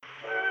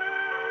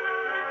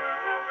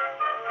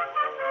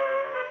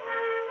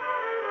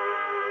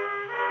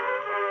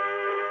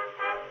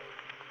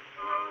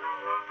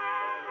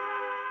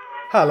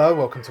Hello,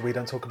 welcome to We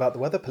Don't Talk About the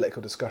Weather,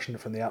 political discussion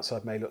from the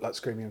outside may look like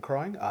screaming and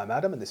crying. I'm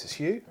Adam and this is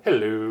Hugh.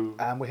 Hello.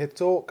 And we're here to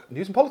talk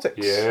news and politics.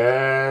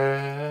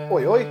 Yeah.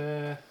 Oi,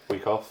 oi.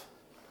 Week off.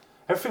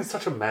 Everything's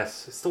such a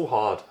mess. It's still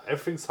hard.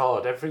 Everything's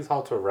hard. Everything's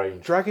hard to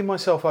arrange. Dragging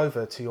myself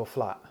over to your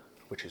flat,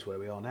 which is where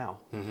we are now,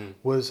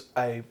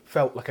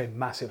 felt like a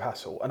massive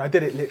hassle. And I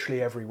did it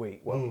literally every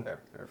week. Well,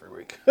 every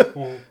week.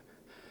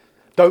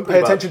 Don't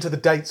pay attention to the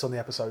dates on the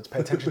episodes.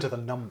 Pay attention to the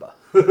number.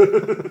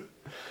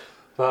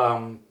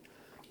 But,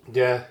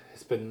 yeah,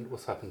 it's been...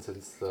 What's happened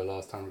since the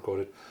last time we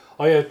recorded?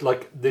 I had,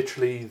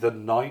 literally the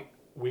night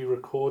we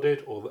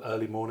recorded, or the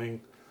early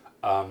morning,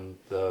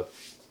 the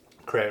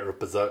creator of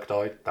Berserk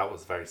died. That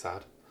was very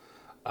sad.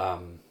 That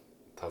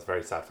was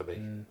very sad for me.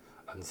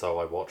 And so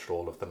I watched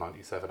all of the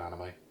 97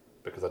 anime,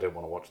 because I didn't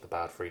want to watch the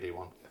bad 3D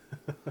one.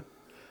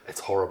 It's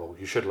horrible.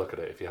 You should look at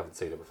it if you haven't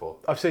seen it before.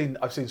 I've seen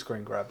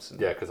screen grabs.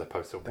 Yeah, because I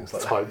post it all things the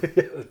like time.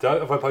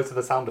 Have I posted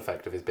the sound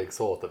effect of his big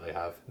sword that they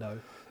have? No.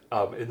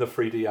 In the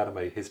 3D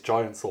anime, his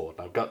giant sword.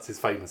 Now, Guts is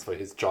famous for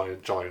his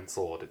giant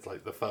sword. It's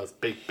like the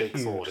first big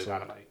sword in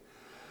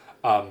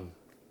anime.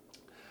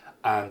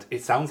 And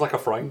it sounds like a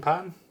frying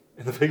pan.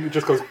 In the thing, it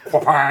just goes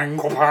quapang,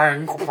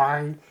 quapang,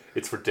 quapang.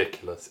 It's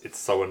ridiculous. It's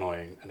so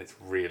annoying, and it's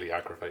really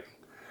aggravating.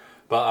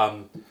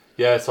 But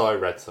yeah, so I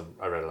read a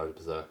load of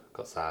Berserk.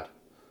 Got sad,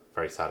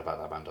 very sad about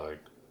that man dying,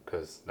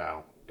 because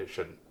now it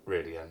shouldn't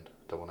really end.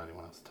 Don't want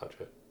anyone else to touch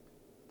it.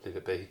 Leave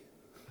it be.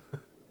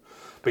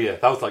 But yeah,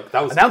 that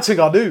was announcing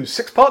our new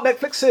 6-part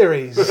Netflix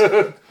series.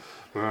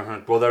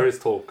 Well, there is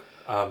talk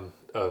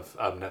of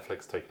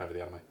Netflix taking over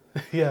the anime.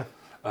 Yeah.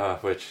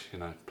 Which,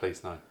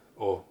 please no.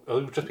 Or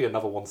it'll just be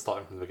another one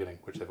starting from the beginning,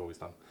 which they've always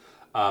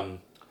done.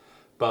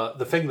 But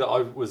the thing that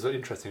I was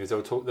interesting is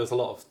there's a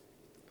lot of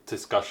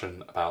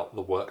discussion about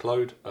the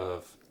workload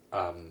of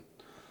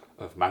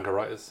manga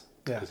writers.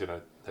 Yeah.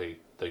 Because they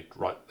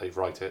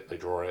write it, they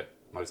draw it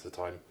most of the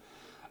time.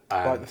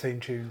 Write the theme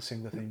tune,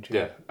 sing the theme tune.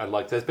 Yeah, and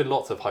there's been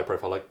lots of high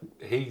profile.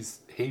 He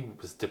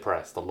was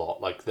depressed a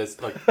lot. There's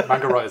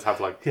manga writers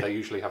have they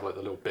usually have the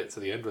little bits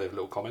at the end where they have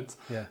little comments.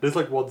 Yeah. There's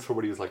one from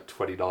when he was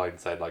 29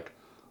 saying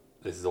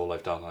this is all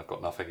I've done. I've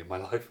got nothing in my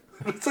life.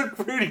 It's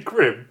really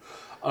grim.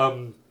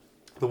 The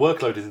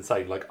workload is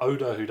insane.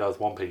 Oda, who does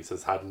One Piece,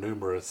 has had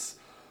numerous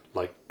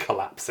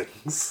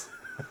collapsings.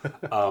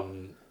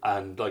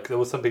 And there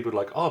were some people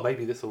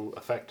maybe this will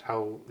affect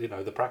how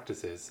the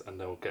practice is and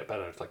they'll get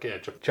better.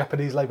 It's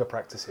Japanese labour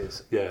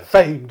practices,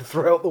 famed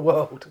throughout the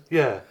world.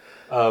 Yeah,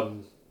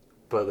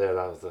 but yeah,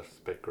 that was just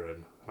a bit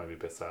grim, maybe a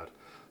bit sad.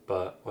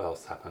 But what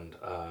else happened?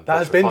 That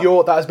has been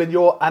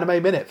your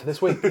anime minute for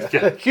this week.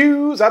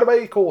 Hugh's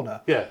Anime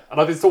Corner. Yeah,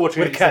 and I've been still watching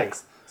With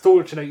 86. Still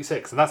watching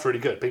 86, and that's really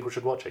good. People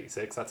should watch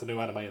 86. That's a new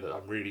anime that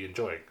I'm really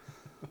enjoying.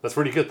 That's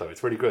really good though.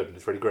 It's really good and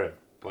it's really grim,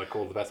 like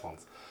all the best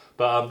ones.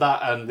 But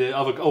that and the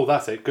other... Oh,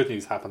 that's it. Good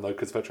news happened, though,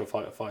 because Virtua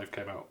Fighter 5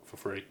 came out for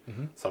free.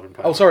 Mm-hmm. So I've been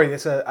playing. Oh, sorry.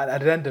 It's an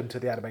addendum to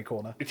the Anime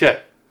Corner. Yeah.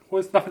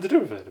 Well, it's nothing to do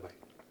with it, anime.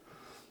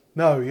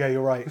 No, yeah,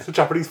 you're right. It's a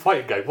Japanese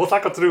fighting game. What's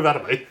that got to do with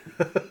anime?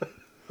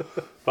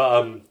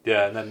 But,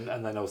 yeah, and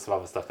then there was some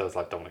other stuff. There was,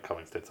 Dominic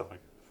Cummings did something.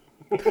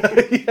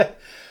 Yeah.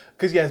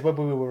 Because, when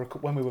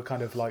we were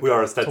kind of We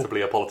are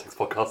ostensibly a politics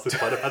podcast,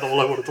 and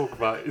all I want to talk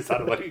about is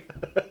anime.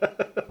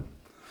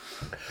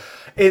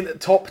 In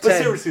top 10, but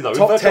seriously though,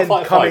 top in 10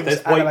 Virtua Cummings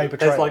Fighter 5, anime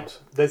betrayals.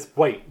 there's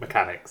weight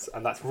mechanics,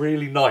 and that's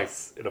really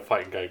nice in a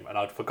fighting game, and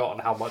I'd forgotten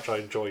how much I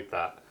enjoyed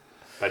that.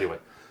 Anyway,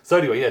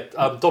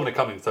 Dominic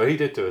Cummings, so he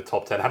did do a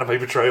top 10 anime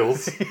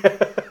betrayals.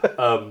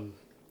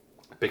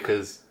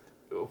 Because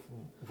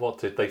what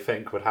did they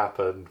think would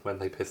happen when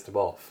they pissed him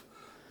off?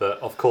 That,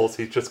 of course,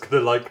 he's just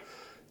going to,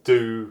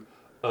 do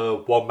a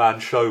one-man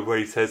show where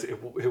he says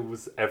it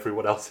was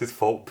everyone else's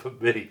fault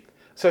but me.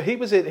 So he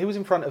was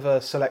in front of a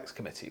select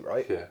committee,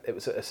 right? Yeah. It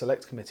was a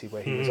select committee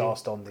where he was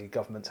asked on the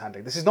government's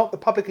handling. This is not the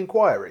public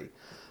inquiry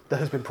that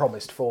has been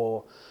promised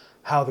for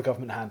how the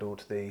government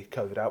handled the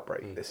COVID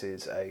outbreak. This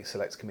is a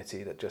select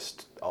committee that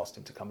just asked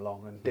him to come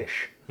along and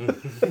dish.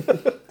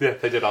 Yeah,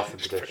 they did ask him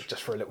to dish.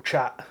 Just for a little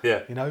chat.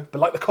 Yeah. But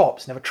like the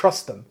cops, never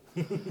trust them.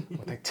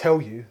 They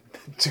tell you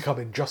to come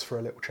in just for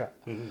a little chat.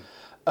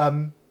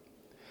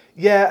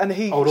 Yeah, and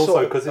he... Oh, and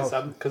also,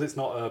 because it's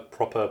not a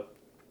proper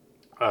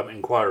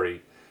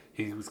inquiry...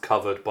 He was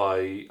covered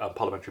by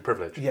parliamentary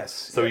privilege. Yes.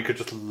 So he could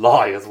just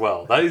lie as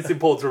well. That is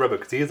important to remember,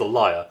 because he is a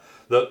liar.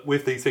 That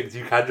with these things,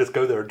 you can just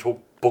go there and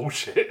talk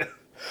bullshit.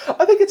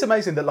 I think it's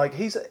amazing that,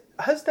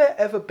 has there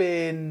ever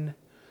been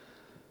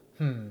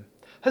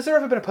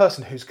a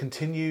person who's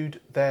continued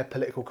their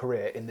political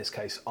career, in this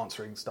case,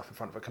 answering stuff in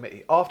front of a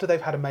committee, after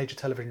they've had a major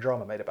television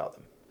drama made about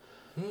them?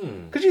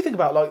 Because you think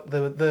about,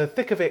 the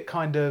thick of it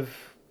kind of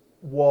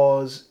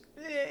was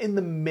in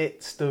the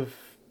midst of...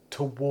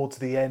 towards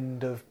the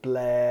end of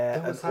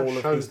Blair and all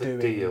of his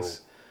doings. Deal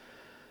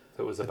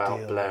that was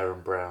about Blair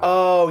and Brown.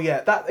 Oh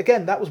yeah,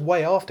 that was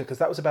way after, because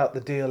that was about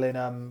the deal in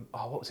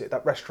what was it?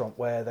 That restaurant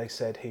where they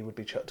said he would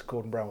be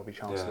Gordon Brown would be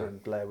Chancellor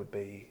and Blair would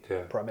be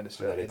Prime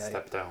Minister. And then he'd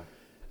step down.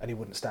 And he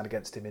wouldn't stand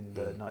against him in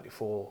the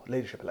 94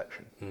 leadership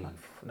election.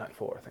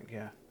 94, I think.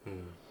 Yeah.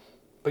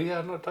 But yeah,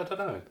 I don't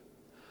know.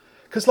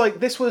 Because, like,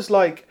 this was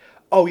like,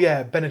 oh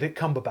yeah, Benedict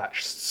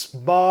Cumberbatch,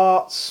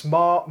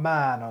 smart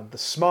man, the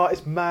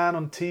smartest man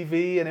on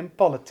TV and in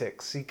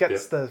politics. He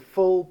gets the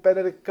full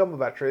Benedict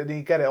Cumberbatch, and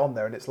you get it on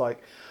there, and it's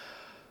like,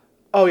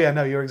 oh yeah,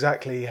 no, you're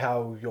exactly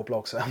how your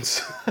blog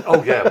sounds.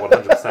 Oh yeah,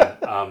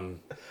 100%.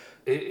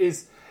 It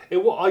is.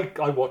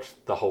 I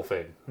watched the whole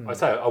thing. I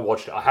say I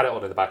watched it. I had it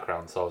on in the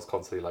background, so I was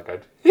constantly like, going,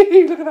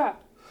 "Look at that!"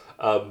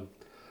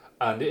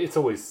 And it's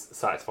always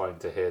satisfying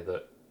to hear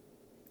that.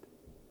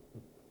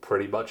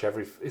 Pretty much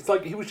it's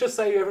like he was just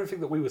saying everything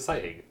that we were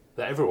saying,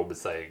 that everyone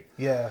was saying.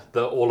 Yeah.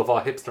 That all of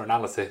our hipster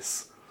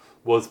analysis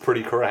was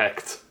pretty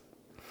correct.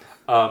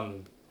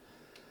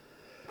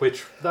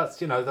 Which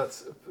that's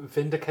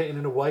vindicating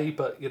in a way,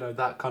 but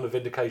that kind of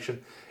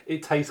vindication,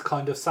 it tastes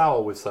kind of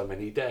sour with so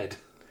many dead.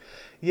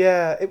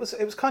 Yeah, it was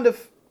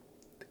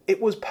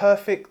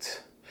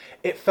perfect.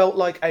 It felt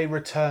like a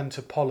return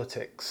to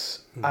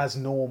politics as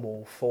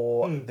normal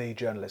for the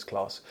journalist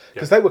class,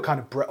 because they were kind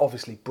of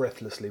obviously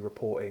breathlessly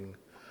reporting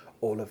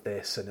all of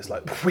this, and it's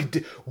like,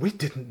 we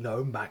didn't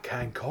know Mac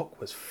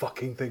Hancock was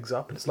fucking things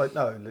up, and it's like,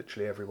 no,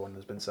 literally everyone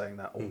has been saying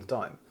that all the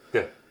time.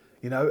 Yeah.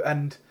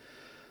 And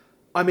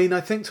I mean,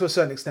 I think to a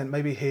certain extent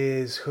maybe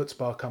his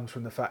chutzpah comes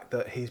from the fact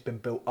that he's been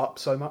built up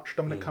so much,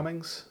 Dominic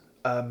Cummings,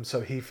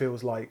 so he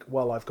feels like,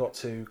 well, I've got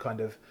to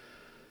kind of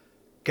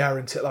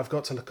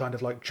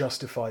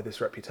justify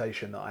this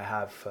reputation that I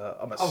have.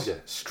 I'm a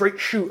straight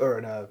shooter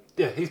and a...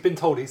 Yeah, he's been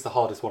told he's the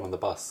hardest one on the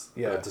bus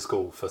going to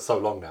school for so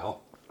long now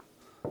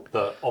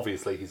that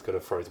obviously he's going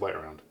to throw his weight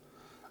around.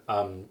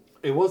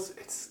 It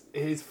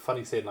is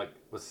funny seeing, like,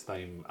 what's his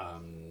name?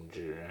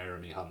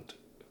 Jeremy Hunt,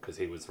 because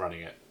he was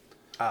running it.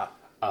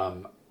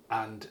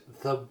 And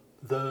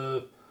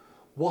the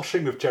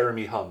washing of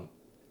Jeremy Hunt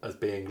as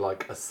being,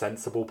 like, a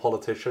sensible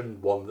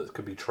politician, one that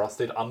could be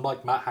trusted,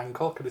 unlike Matt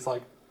Hancock, and it's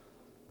like,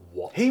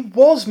 what? He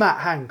was Matt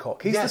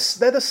Hancock.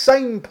 They're the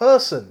same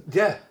person.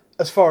 Yeah.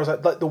 As far as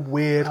like the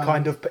weird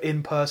kind of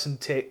in-person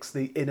tics,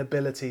 the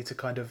inability to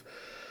kind of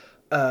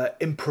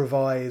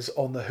improvise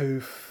on the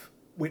hoof,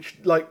 which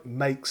like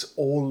makes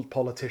all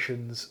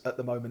politicians at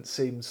the moment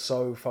seem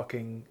so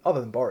fucking, other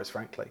than Boris,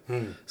 frankly,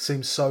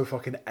 seems so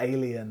fucking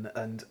alien,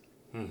 and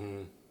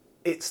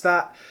it's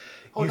that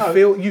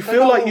you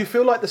feel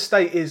like the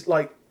state is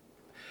like,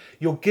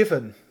 you're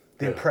given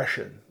the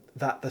impression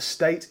that the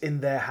state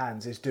in their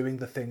hands is doing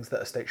the things that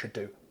a state should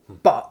do.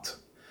 But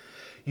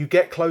you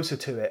get closer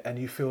to it and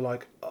you feel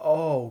like,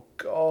 oh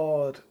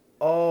God,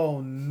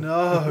 oh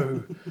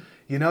no.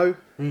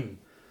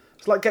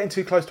 It's like getting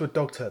too close to a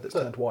dog turd that's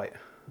turned white.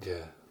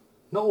 Yeah.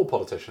 Not all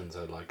politicians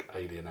are like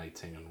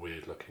alienating and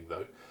weird looking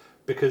though.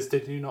 Because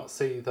did you not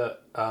see that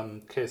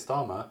Keir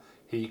Starmer,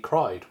 he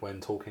cried when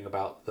talking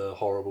about the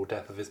horrible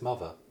death of his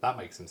mother? That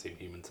makes him seem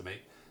human to me.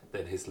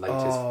 In his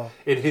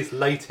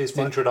latest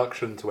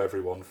introduction to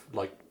everyone,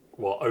 like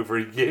over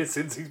a year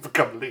since he's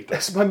become leader.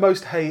 It's my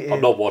most hated.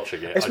 I'm not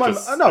watching it.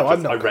 I'm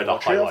not. I read a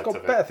highlight of it.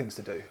 I've got better things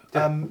to do.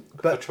 Yeah.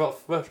 But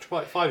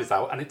 5 is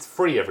out and it's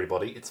free.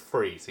 Everybody, it's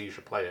free, so you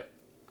should play it.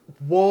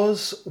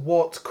 Was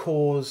what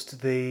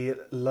caused the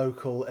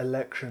local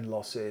election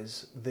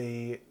losses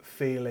the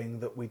feeling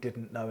that we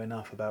didn't know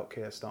enough about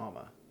Keir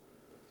Starmer?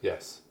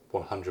 Yes,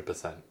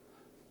 100%.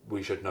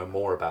 We should know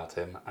more about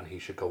him, and he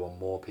should go on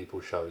more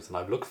people's shows. And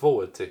I look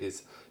forward to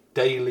his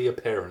daily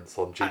appearance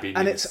on GB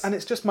News. And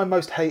it's just my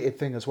most hated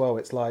thing as well.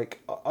 It's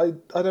like, I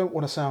don't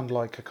want to sound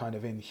like a kind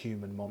of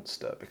inhuman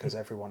monster, because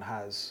everyone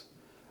has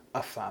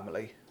a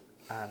family,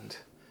 and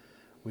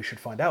we should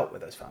find out where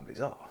those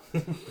families are,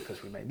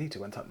 because we may need to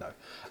when time.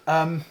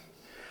 No.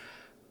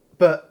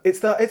 But it's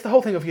the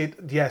whole thing of,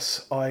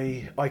 yes,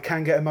 I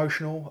can get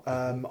emotional.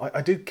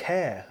 I do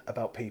care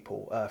about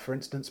people. For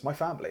instance, my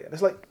family. And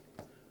it's like,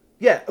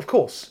 yeah, of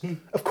course.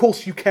 Of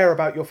course you care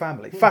about your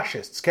family.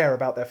 Fascists care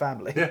about their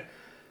family. Yeah.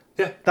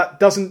 Yeah. That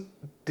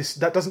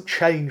doesn't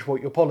change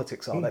what your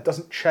politics are. That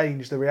doesn't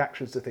change the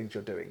reactions to things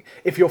you're doing.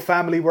 If your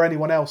family were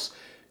anyone else,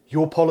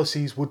 your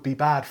policies would be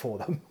bad for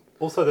them.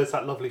 Also, there's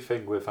that lovely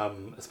thing with,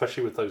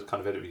 especially with those kind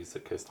of interviews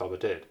that Keir Starmer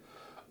did,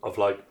 of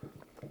like,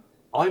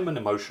 I'm an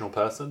emotional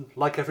person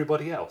like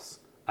everybody else.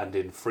 And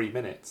in 3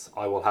 minutes,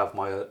 I will have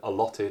my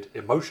allotted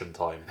emotion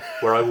time,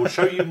 where I will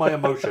show you my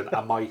emotion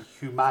and my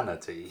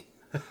humanity.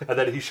 And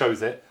then he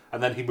shows it,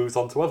 and then he moves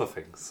on to other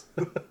things.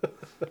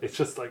 It's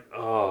just like,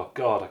 oh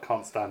God, I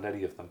can't stand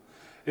any of them.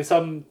 It's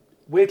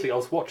weirdly, I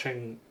was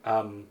watching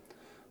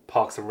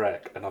Parks and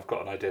Rec, and I've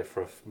got an idea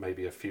for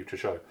maybe a future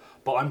show.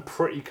 But I'm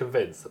pretty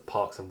convinced that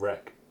Parks and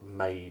Rec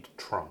made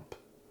Trump.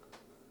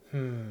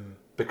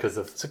 Because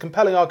of... It's a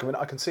compelling argument.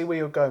 I can see where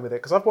you're going with it,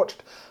 because I've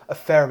watched a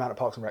fair amount of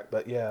Parks and Rec,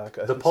 but yeah,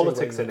 the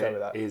politics in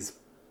it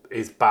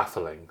is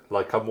baffling.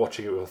 Like, I'm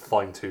watching it with a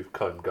fine-tooth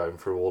comb, going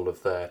through all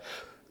of their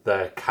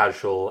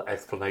casual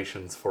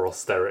explanations for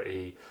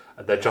austerity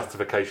and their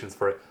justifications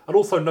for it, and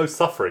also no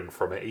suffering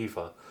from it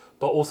either,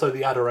 but also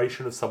the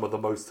adoration of some of the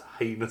most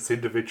heinous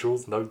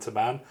individuals known to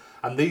man.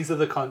 And these are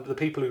the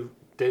people who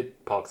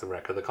did Parks and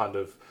Rec are the kind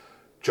of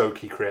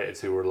jokey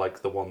creators who were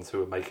like the ones who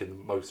were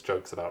making most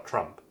jokes about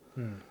Trump.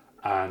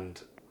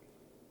 And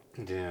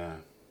yeah,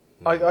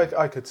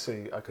 I could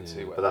see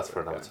where. But that's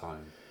for another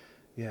time.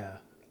 Yeah.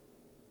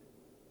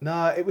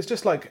 No, it was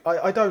just like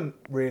I don't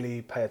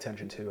really pay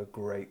attention to a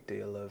great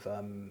deal of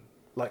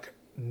like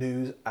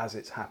news as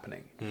it's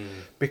happening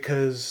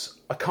because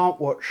I can't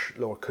watch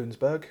Laura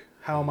Kuenssberg.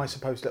 How am I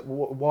supposed to?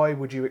 Why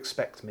would you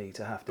expect me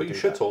to have to? But you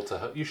should talk to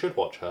her. You should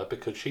watch her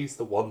because she's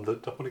the one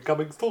that Dominic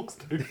Cummings talks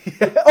to.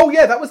 Yeah. Oh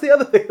yeah, that was the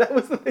other thing. That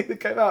was the thing that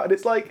came out, and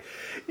it's like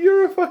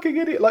you're a fucking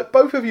idiot. Like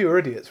both of you are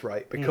idiots,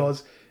 right?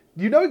 Because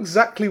you know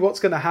exactly what's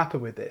going to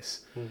happen with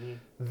this. Mm-hmm.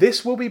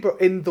 This will be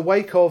in the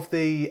wake of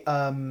the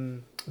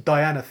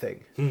Diana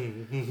thing.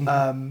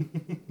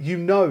 You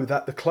know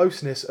that the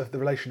closeness of the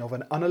relation of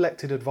an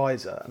unelected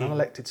advisor, an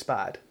unelected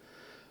SPAD,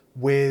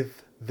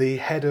 with the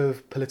head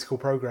of political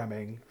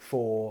programming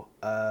for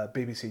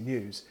BBC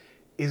News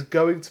is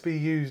going to be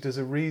used as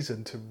a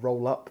reason to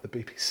roll up the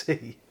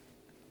BBC.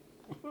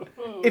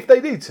 If they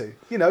need to.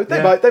 You know,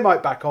 they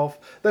might back off,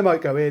 they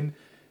might go in.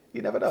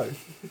 You never know.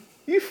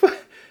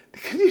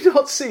 Can you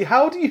not see?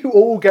 How do you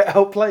all get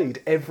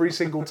outplayed every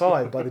single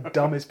time by the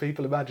dumbest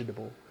people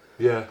imaginable?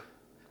 Yeah.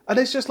 And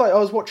it's just like, I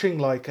was watching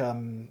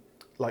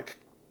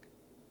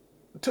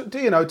do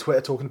you know Twitter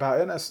talking about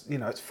it, and that's, you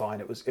know, it's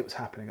fine. It was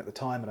happening at the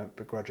time. I don't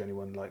begrudge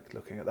anyone like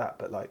looking at that,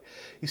 but like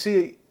you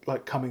see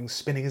like Cummings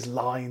spinning his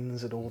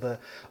lines and all the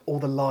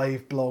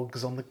live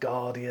blogs on the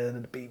Guardian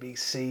and the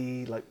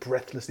BBC like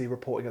breathlessly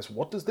reporting us.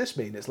 What does this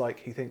mean? It's like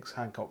he thinks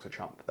Hancock's a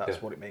chump.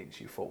 That's what it means.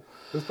 You fool.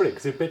 It was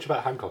brilliant because he'd bitch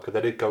about Hancock and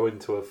then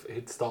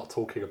he'd start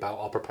talking about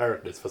our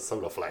preparedness for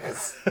solar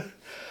flares,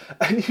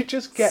 and you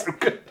just get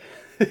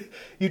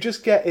you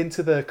just get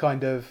into the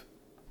kind of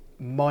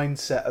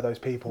mindset of those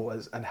people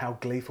and how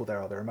gleeful they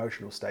are, their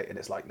emotional state, and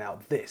it's like, now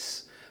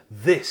this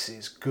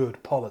is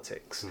good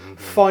politics.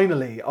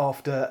 Finally,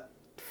 after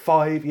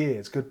 5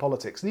 years, good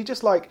politics. And you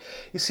just like,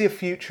 you see a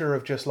future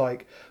of just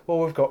like, well,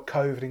 we've got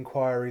COVID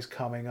inquiries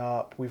coming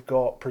up, we've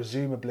got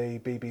presumably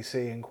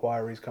BBC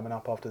inquiries coming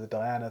up after the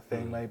Diana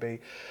thing,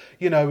 maybe,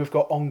 you know, we've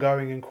got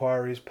ongoing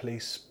inquiries,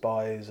 police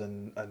spies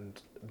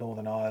and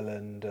Northern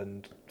Ireland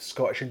and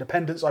Scottish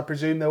independence. I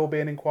presume there will be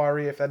an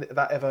inquiry if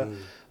that ever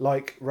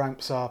like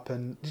ramps up,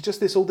 and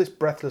just all this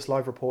breathless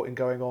live reporting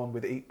going on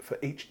for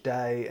each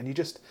day, and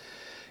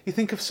you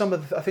think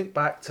of I think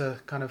back to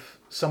kind of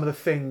some of the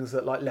things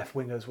that like left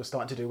wingers were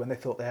starting to do when they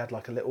thought they had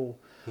like a little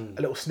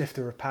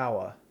snifter of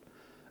power,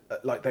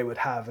 like they would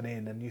have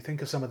and you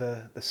think of some of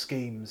the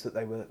schemes that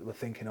they were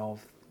thinking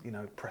of, you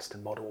know,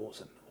 Preston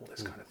models and all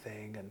this kind of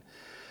thing, and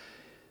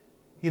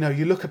you know,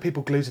 you look at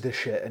people glued to this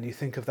shit and you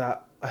think of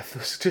that. I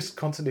was just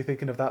constantly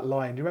thinking of that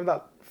line. Do you remember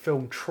that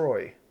film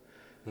Troy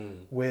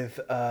with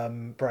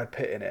Brad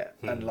Pitt in it?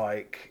 And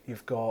like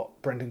you've got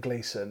Brendan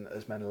Gleeson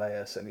as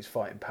Menelaus and he's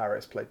fighting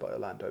Paris, played by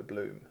Orlando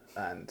Bloom,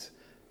 and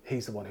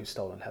he's the one who's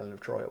stolen Helen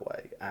of Troy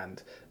away.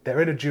 And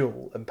they're in a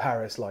duel and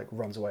Paris like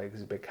runs away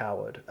because he's a big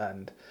coward.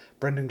 And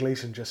Brendan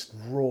Gleeson just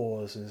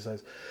roars and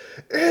says,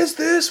 "Is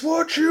this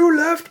what you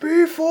left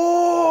me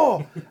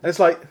for?" And it's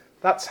like,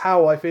 that's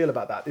how I feel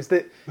about that. Is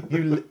that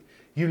you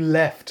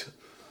left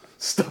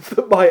stuff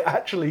that might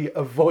actually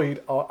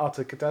avoid our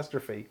utter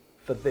catastrophe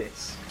for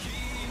this.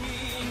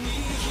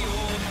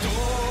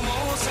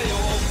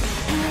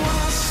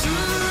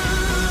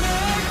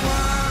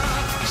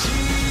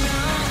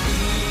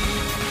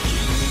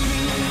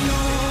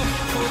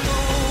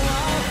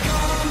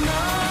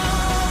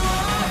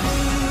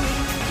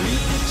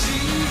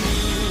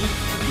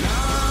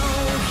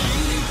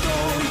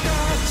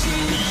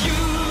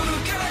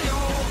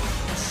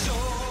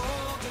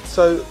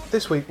 So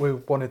this week we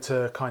wanted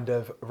to kind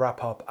of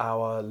wrap up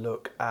our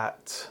look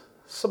at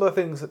some of the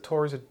things that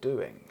Tories are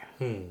doing.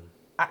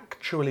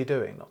 Actually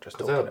doing, not just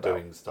talking about. They're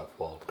doing stuff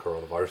while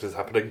coronavirus is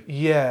happening.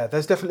 Yeah,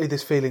 there's definitely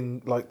this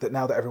feeling like that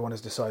now that everyone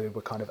has decided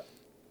we're kind of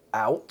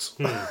out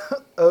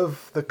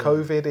of the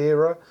COVID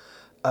era.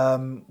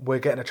 We're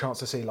getting a chance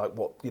to see like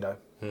what, you know,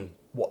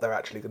 what they're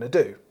actually going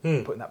to do,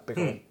 putting that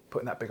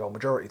big old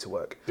majority to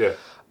work. Yeah.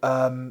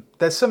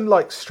 There's some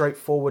like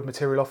straightforward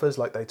material offers,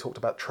 like they talked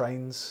about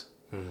trains.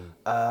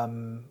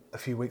 A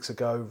few weeks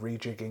ago,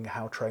 rejigging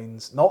how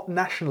trains, not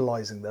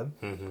nationalising them.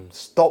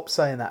 Stop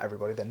saying that,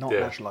 everybody. They're not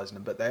nationalising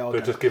them, but they are.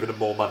 They're just giving them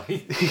more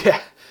money. Yeah,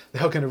 they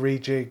are going to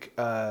rejig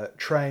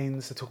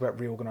trains. They talk about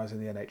reorganising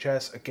the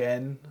NHS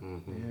again.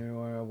 You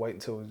want to wait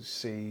until we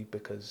see,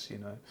 because you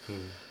know,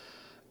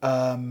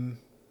 and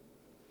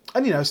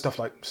you know, stuff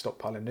like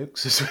stockpiling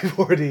nukes, as we've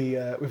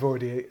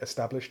already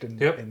established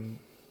in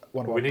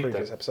one of our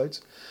previous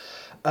episodes.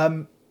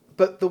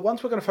 But the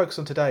ones we're going to focus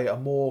on today are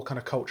more kind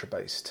of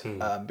culture-based,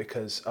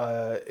 because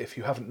if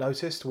you haven't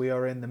noticed, we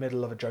are in the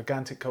middle of a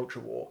gigantic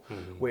culture war,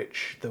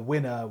 which the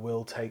winner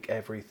will take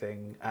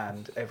everything,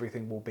 and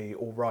everything will be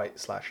all right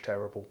 /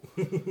 terrible.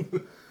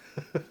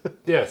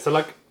 Yeah, so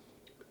like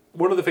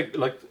one of the things,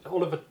 like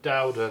Oliver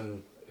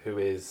Dowden, who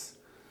is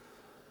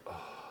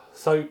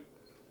so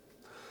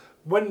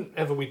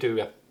whenever we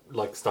do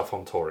like stuff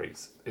on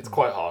Tories, it's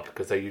quite hard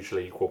because they're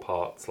usually equal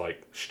parts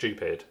like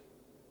stupid,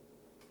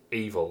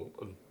 evil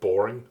and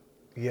boring.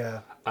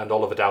 Yeah. And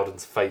Oliver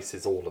Dowden's face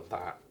is all of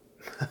that.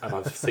 And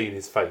I've seen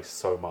his face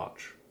so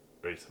much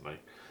recently.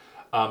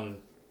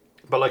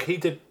 But like he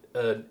did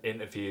an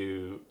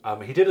interview.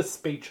 He did a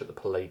speech at the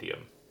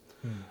Palladium,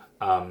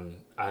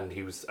 and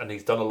he's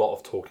done a lot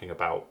of talking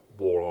about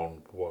war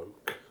on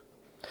woke.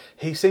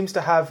 He seems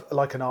to have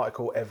like an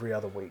article every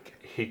other week.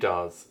 He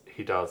does.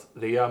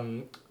 The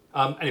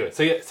anyway,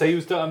 so he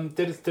was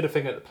did a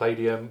thing at the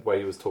Palladium where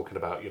he was talking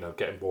about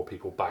getting more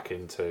people back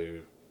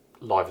into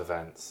live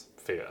events,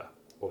 theatre,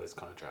 all this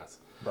kind of jazz.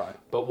 Right.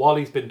 But while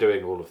he's been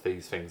doing all of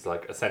these things,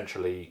 like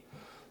essentially,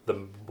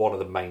 one of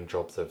the main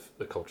jobs of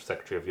the culture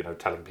secretary of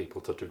telling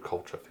people to do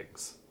culture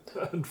things.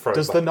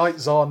 Does the Night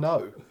Tsar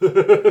know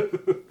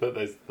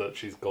that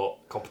she's got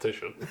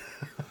competition?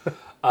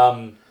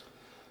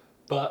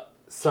 But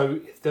so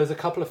there's a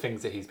couple of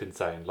things that he's been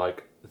saying.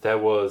 Like there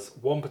was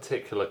one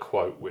particular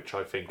quote which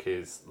I think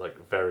is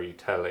like very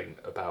telling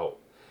about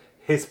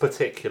his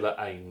particular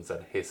aims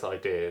and his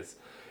ideas.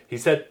 He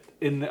said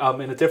in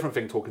a different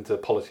thing, talking to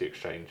Policy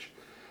Exchange,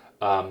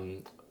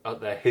 at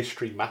their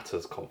History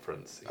Matters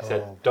conference, he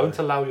said, "Don't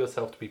allow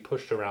yourself to be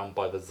pushed around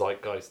by the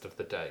zeitgeist of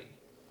the day,"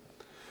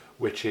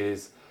 which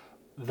is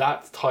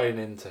that's tying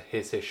into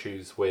his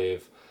issues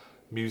with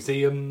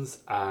museums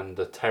and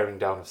the tearing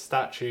down of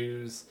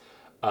statues.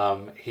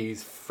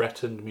 He's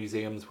threatened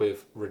museums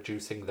with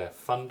reducing their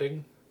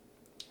funding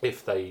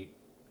if they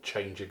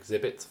change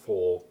exhibits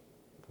for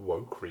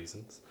woke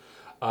reasons.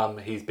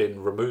 He's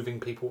been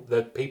removing people.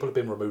 People have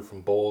been removed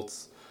from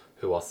boards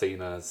who are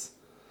seen as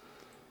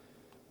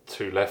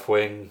too left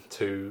wing,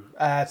 too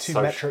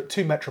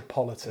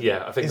metropolitan.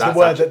 Yeah, I think is that's the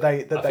word actually,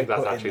 that they I think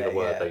that's put actually in there, the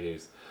word they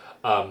use.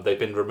 They've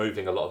been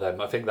removing a lot of them.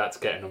 I think that's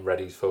getting them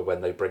ready for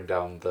when they bring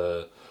down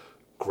the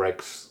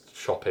Greggs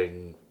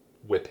shopping,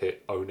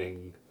 whippet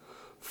owning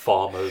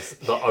farmers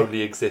that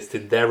only exist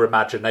in their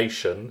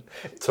imagination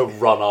to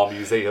run our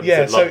museums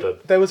in London.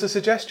 There was a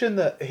suggestion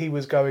that he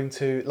was going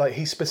to, like,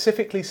 he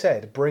specifically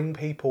said, bring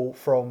people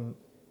from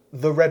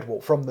the Red Wall,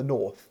 from the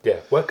north.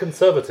 Yeah, where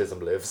conservatism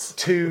lives.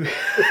 To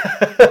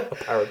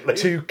apparently.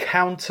 To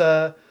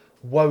counter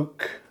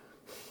woke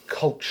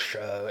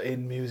culture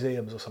in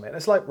museums or something. And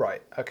it's like,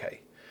 right,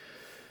 okay.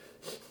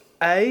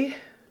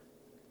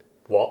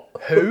 What?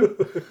 Who?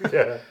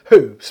 Yeah.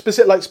 Who?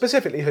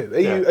 Specifically who?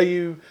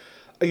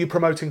 Are you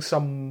promoting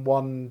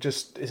someone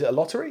just... Is it a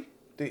lottery?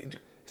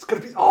 It's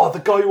going to be... Oh, the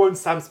guy who owns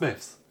Sam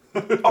Smith's.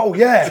 Oh,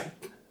 yeah.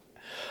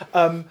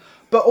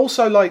 But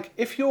also, like,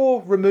 if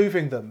you're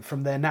removing them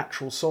from their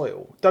natural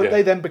soil, don't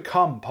they then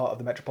become part of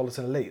the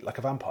metropolitan elite, like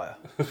a vampire?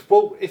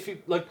 Well, if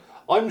you... like,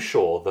 I'm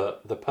sure that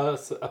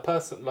a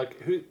person,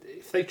 like, who...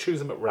 If they choose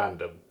them at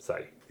random,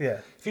 say... Yeah.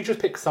 If you just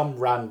pick some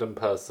random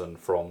person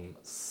from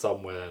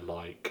somewhere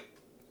like...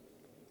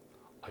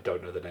 I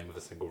don't know the name of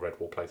a single Red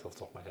Wall place off the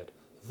top of my head.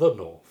 The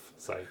North,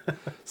 say.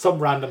 Some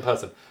random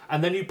person.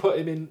 And then you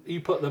put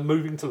them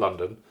moving to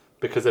London,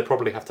 because they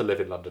probably have to live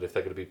in London if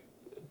they're going to be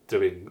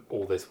doing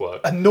all this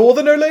work. A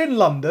northerner in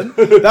London?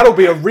 That'll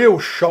be a real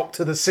shock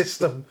to the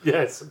system.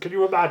 Yes, can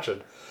you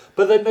imagine?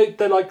 But then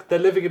they're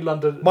living in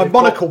London. My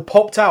monocle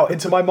popped out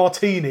into my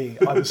martini.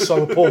 I was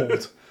so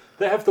appalled.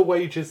 They have the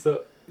wages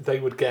that they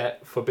would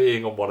get for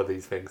being on one of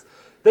these things.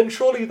 Then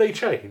surely they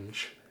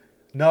change.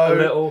 No, a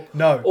little.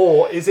 No.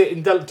 Or is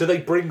it do they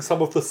bring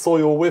some of the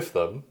soil with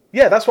them?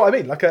 Yeah, that's what I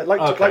mean. Like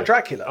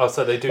Dracula. Oh,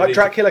 so they do. Like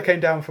Dracula came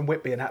down from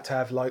Whitby and had to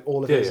have like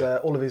all of his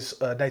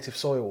native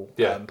soil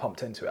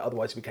pumped into it.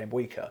 Otherwise, it became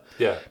weaker.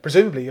 Yeah.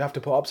 Presumably, you have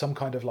to put up some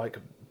kind of like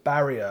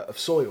barrier of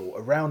soil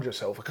around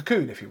yourself, a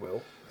cocoon, if you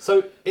will.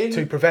 So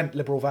to prevent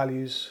liberal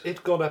values. In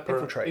God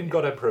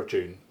Emperor of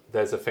June,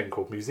 there's a thing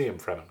called Museum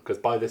Fremen, because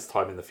by this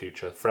time in the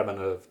future, Fremen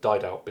have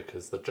died out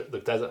because the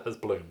desert has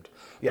bloomed.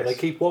 But they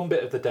keep one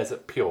bit of the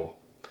desert pure.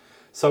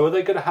 So are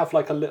they going to have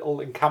like a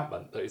little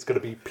encampment that is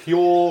going to be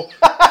pure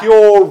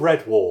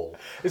red wall?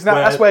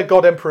 That's where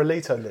God Emperor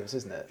Leto lives,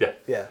 isn't it? Yeah.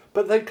 Yeah.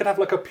 But they could have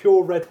like a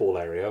pure red wall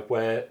area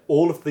where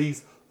all of the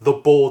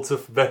boards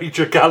of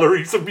major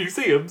galleries and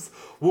museums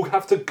will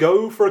have to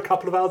go for a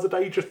couple of hours a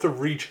day just to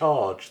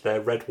recharge their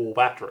red wall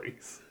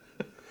batteries.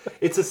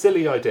 It's a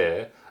silly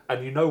idea,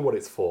 and you know what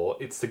it's for.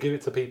 It's to give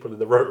it to people in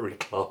the Rotary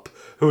Club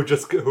who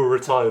are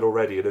retired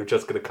already and who are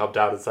just going to come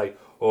down and say,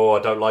 "Oh, I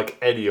don't like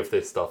any of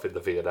this stuff in the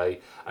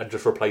V&A," and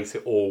just replace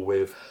it all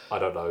with, I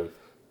don't know,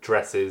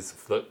 dresses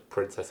that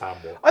Princess Anne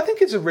wore. I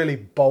think it's a really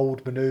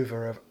bold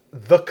manoeuvre of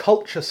the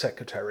culture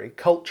secretary,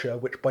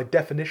 which by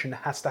definition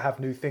has to have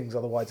new things,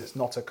 otherwise it's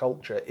not a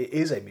culture, it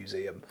is a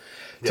museum,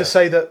 to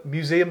say that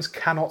museums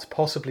cannot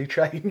possibly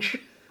change.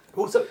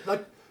 Also,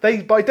 like,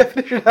 they by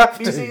definition have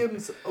to.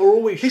 Museums are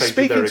always changing. He's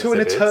speaking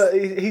their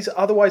to he's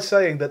otherwise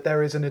saying that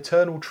there is an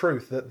eternal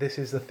truth, that this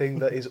is the thing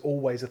that is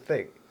always a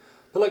thing.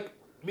 But like,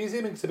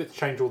 museum exhibits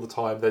change all the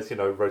time. There's,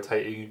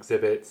 rotating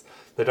exhibits.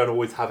 They don't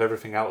always have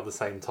everything out at the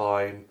same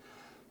time.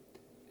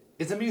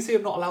 Is a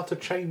museum not allowed to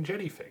change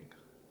anything?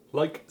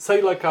 Like,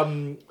 say,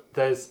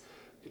 there's,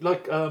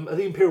 at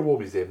the Imperial War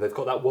Museum, they've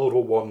got that World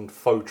War One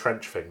faux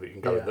trench thing that you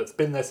can go in that's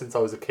been there since I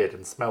was a kid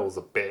and smells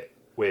a bit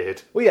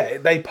weird. Well, yeah,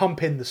 they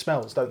pump in the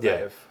smells, don't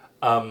they,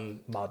 of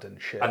mud and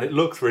shit. And it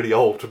looks really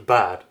old and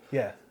bad.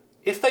 Yeah.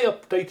 If they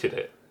updated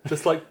it,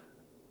 just like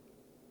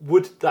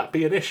would that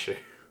be an issue?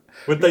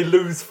 Would they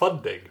lose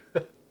funding?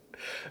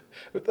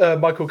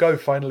 Michael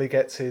Gove finally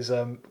gets his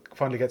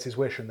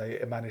wish, and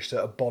they manage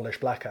to abolish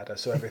Blackadder,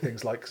 so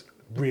everything's like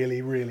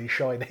really, really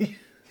shiny.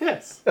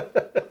 Yes.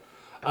 But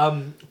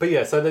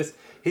yeah, so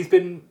he's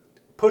been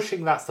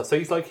pushing that stuff. So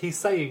he's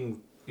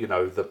saying,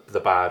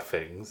 the bad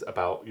things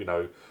about,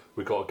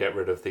 we've got to get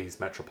rid of these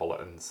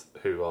metropolitans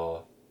who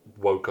are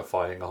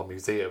wokeifying our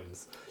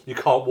museums. You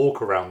can't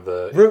walk around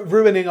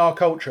ruining our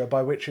culture,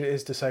 by which it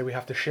is to say we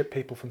have to ship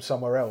people from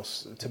somewhere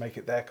else to make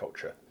it their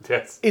culture.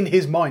 Yes. In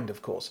his mind,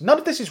 of course. None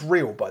of this is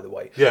real, by the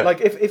way. Yeah. Like,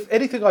 if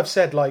anything I've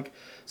said, like,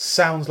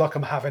 sounds like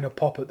I'm having a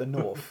pop at the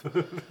North.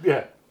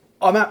 Yeah.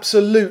 I'm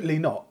absolutely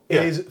not.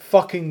 Yeah. It is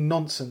fucking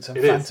nonsense and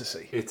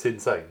fantasy. It's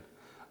insane.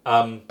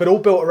 But all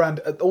built around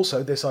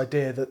also this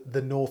idea that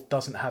the North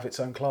doesn't have its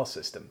own class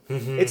system.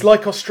 Mm-hmm. It's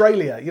like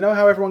Australia. You know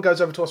how everyone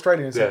goes over to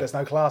Australia and says, "There's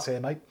no class here,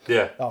 mate."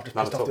 Yeah. Oh, I've just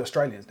pissed off the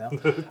Australians now.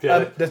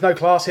 Yeah. There's no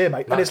class here,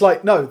 mate. No. And it's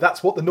like, no,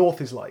 that's what the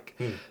North is like.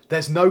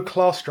 There's no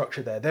class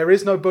structure there. There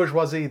is no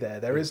bourgeoisie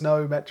there. There is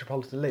no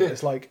metropolitan elite.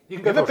 It's like,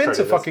 you've ever been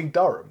to fucking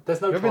Durham? There's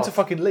no You've ever been to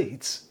fucking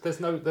Leeds? There's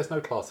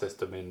no class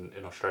system in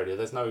Australia.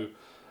 There's no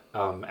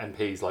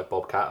MPs like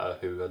Bob Catter,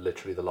 who are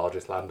literally the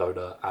largest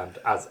landowner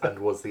and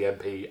was the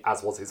MP,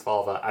 as was his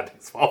father and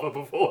his father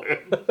before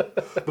him.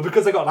 But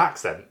because they got an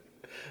accent,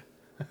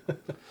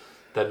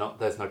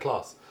 there's no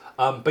class.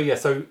 But yeah,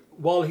 so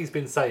while he's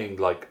been saying,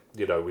 like,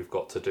 we've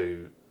got to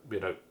do,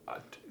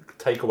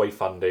 take away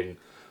funding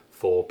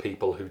for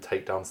people who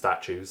take down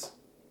statues.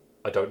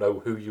 I don't know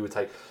who you would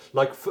take.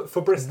 Like,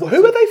 for Bristol...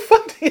 Who are they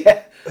funding?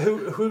 Yeah.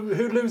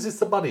 Who loses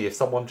the money if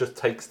someone just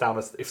takes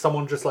down if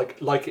someone just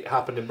like it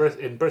happened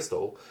in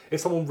Bristol,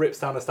 if someone rips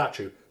down a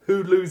statue,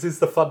 who loses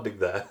the funding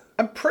there?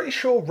 I'm pretty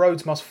sure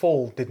Rhodes Must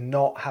Fall did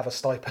not have a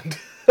stipend.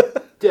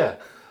 Yeah.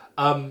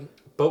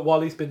 But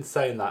while he's been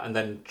saying that and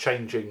then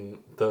changing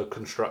the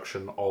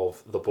construction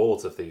of the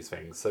boards of these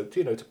things, so,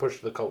 to push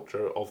the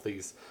culture of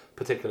these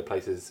particular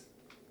places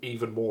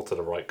even more to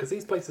the right, because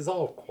these places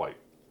are quite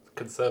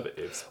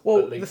conservatives.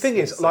 Well, the thing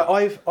is, like,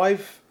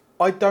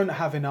 I don't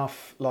have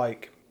enough,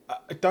 like,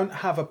 I don't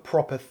have a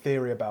proper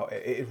theory about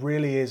it. It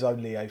really is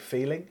only a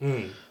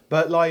feeling.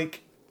 But,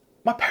 like,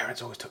 my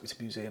parents always took me to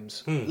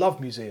museums. Love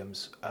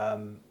museums.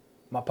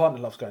 My partner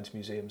loves going to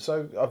museums,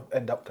 so I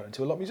end up going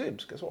to a lot of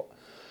museums. Guess what?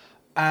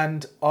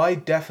 And I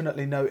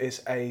definitely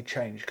notice a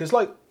change because,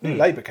 like,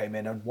 Labour came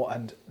in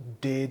and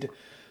did,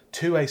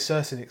 to a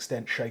certain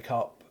extent, shake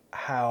up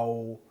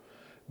how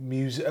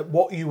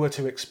what you were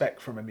to expect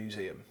from a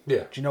museum. Yeah.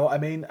 Do you know what I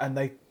mean? And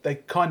they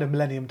kind of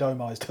Millennium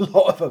Domised a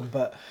lot of them,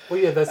 but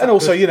there's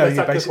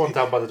basically one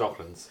down by the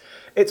Docklands.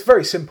 It's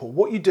very simple.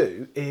 What you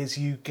do is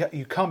you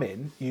come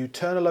in, you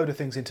turn a load of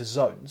things into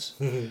zones,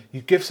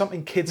 you give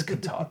something kids can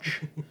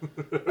touch,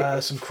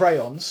 some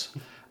crayons,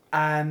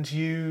 and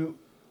you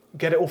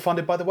get it all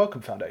funded by the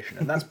Wellcome Foundation,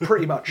 and that's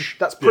pretty much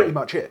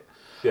it.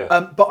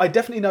 Yeah. But I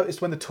definitely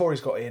noticed when the Tories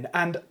got in,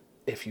 and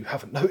if you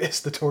haven't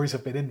noticed, the Tories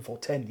have been in for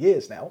 10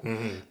 years now.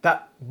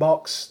 That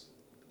marks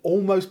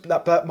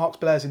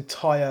Blair's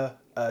entire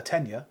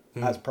tenure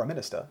as Prime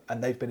Minister,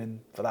 and they've been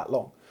in for that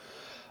long.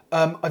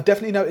 I've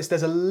definitely noticed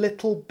there's a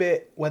little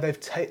bit where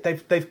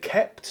they've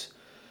kept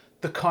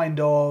the kind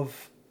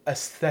of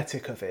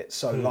aesthetic of it.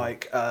 So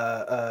like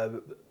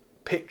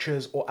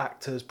pictures or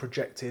actors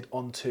projected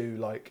onto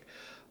like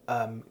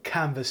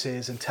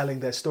canvases and telling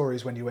their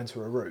stories when you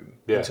enter a room.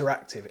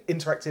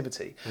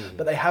 Interactivity.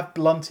 But they have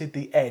blunted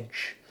the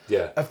edge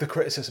of the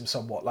criticism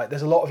somewhat. Like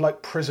there's a lot of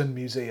like prison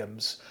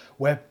museums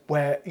where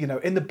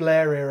in the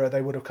Blair era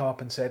they would have come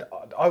up and said,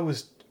 I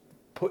was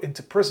put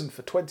into prison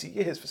for 20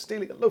 years for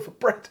stealing a loaf of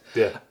bread.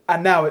 Yeah.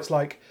 And now it's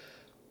like,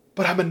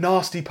 but I'm a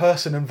nasty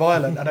person and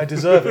violent and I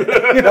deserve it.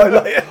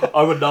 Like,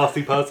 I'm a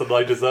nasty person and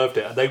I deserved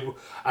it.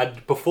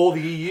 And before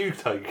the EU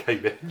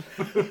came in.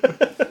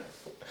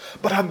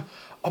 But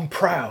I'm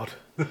proud.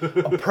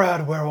 I'm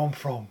proud of where I'm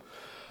from.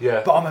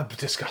 Yeah. But I'm a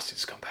disgusted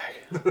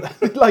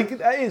scumbag. Like,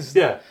 that is...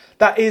 Yeah.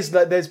 That is...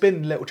 There's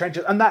been little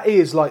changes. And that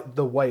is, like,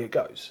 the way it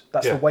goes.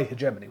 That's the way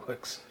hegemony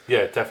works. Yeah,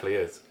 it definitely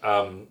is.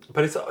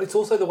 But it's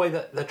also the way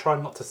that they're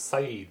trying not to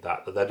say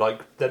that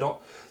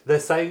they're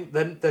saying...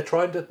 They're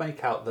trying to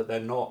make out that they're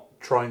not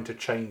trying to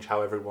change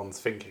how everyone's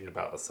thinking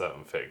about a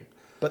certain thing.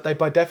 But they,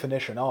 by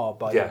definition, are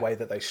by the way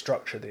that they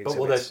structure the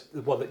exhibits.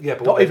 But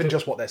not even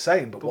just what they're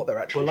saying, but what they're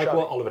actually showing.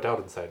 What Oliver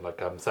Dowden's saying,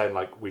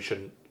 like we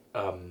shouldn't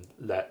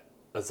let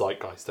a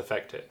zeitgeist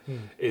affect it.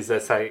 Is they're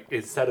saying,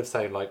 instead of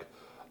saying like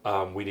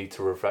we need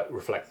to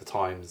reflect the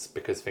times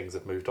because things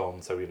have moved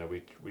on, so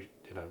we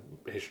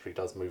history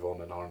does move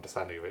on and our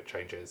understanding of it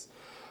changes,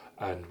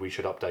 and we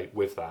should update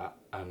with that,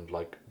 and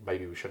like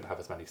maybe we shouldn't have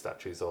as many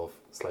statues of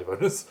slave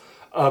owners.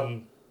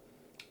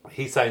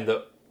 He's saying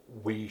that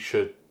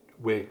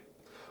we're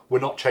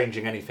not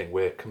changing anything.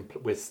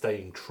 We're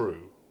staying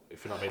true.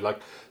 If you know what I mean,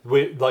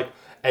 we're like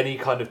any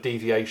kind of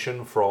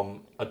deviation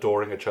from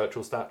adoring a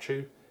Churchill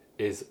statue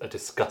is a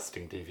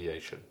disgusting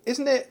deviation.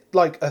 Isn't it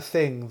like a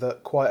thing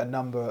that quite a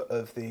number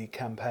of the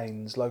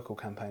campaigns, local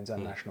campaigns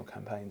and national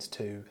campaigns,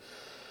 to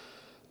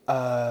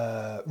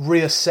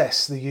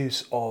reassess the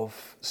use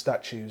of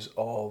statues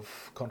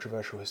of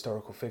controversial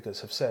historical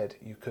figures have said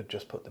you could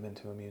just put them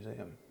into a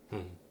museum.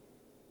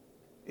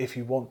 If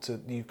you want to,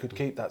 you could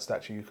keep that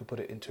statue, you could put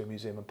it into a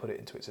museum and put it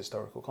into its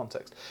historical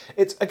context.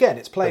 It's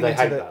playing But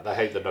into they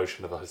hate the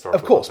notion of a historical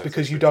Of course, context,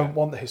 because you don't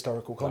want the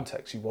historical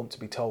context. You want to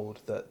be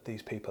told that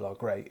these people are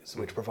great,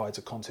 which provides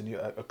a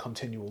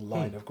continual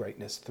line of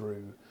greatness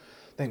through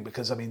thing.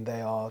 Because, I mean,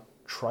 they are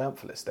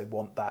triumphalists. They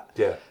want that.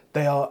 Yeah.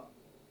 They are,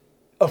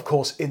 of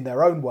course, in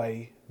their own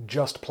way,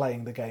 just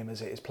playing the game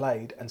as it is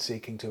played and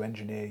seeking to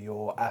engineer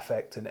your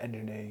affect and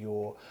engineer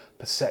your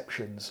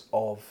perceptions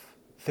of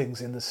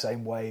things in the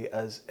same way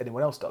as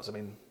anyone else does. I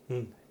mean,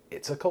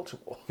 it's a culture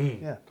war.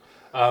 Yeah.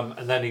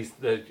 And then he's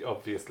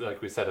obviously,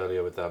 like we said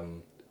earlier, with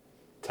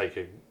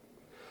taking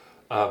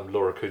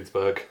Laura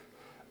Koonsberg,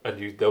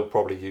 and they'll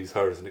probably use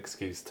her as an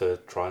excuse to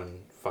try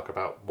and fuck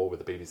about more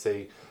with the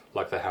BBC,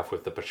 like they have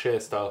with the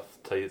Bashir stuff,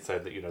 saying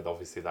that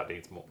obviously that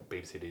needs more.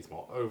 BBC needs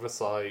more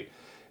oversight.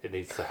 It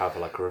needs to have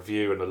like a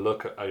review and a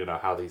look at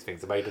how these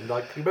things are made. And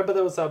like, you remember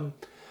there was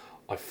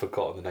I've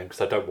forgotten the name because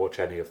I don't watch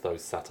any of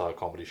those satire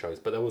comedy shows,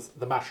 but there was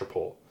the MASH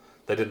Report.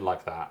 They didn't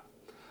like that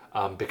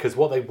because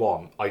what they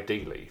want,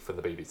 ideally, from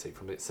the BBC,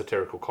 from its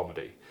satirical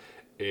comedy,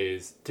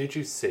 is, did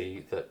you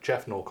see that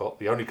Jeff Norcott,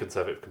 the only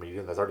Conservative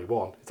comedian, there's only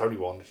one,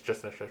 it's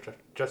just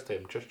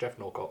him, just Jeff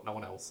Norcott, no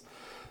one else,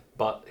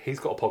 but he's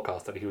got a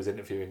podcast and he was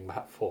interviewing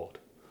Matt Ford.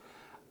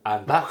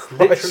 And that's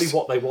literally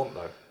what they want,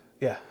 though.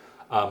 Yeah.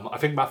 I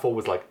think Matt Ford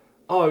was like,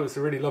 oh, it was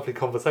a really lovely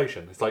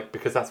conversation. It's like,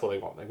 because that's what they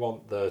want. They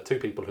want the two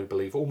people who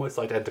believe almost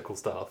identical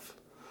stuff,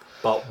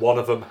 but one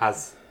of them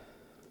has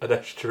an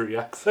estuary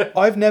accent.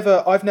 I've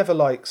never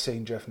like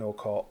seen Jeff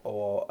Norcott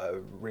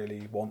or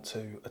really want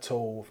to at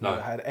all. I've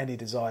never had any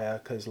desire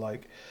because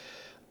like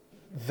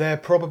there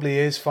probably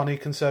is funny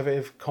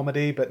conservative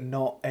comedy, but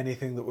not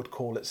anything that would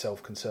call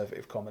itself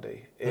conservative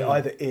comedy. It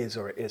either is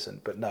or it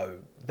isn't. But no,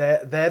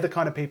 they're the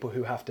kind of people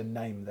who have to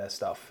name their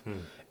stuff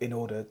in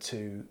order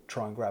to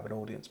try and grab an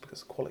audience because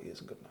the quality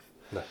isn't good enough.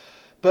 No.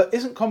 But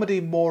isn't comedy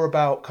more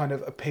about kind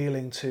of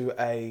appealing to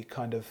a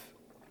kind of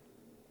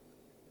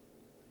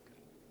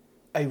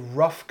a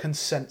rough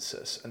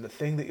consensus, and the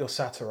thing that you're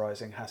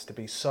satirising has to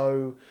be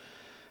so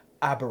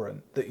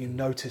aberrant that you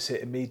notice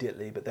it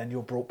immediately, but then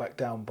you're brought back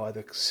down by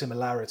the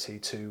similarity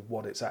to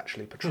what it's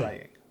actually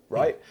portraying,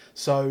 right?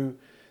 So,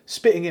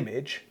 Spitting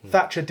Image,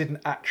 Thatcher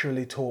didn't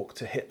actually talk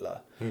to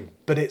Hitler,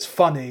 but it's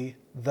funny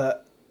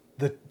that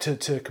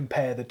to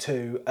compare the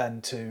two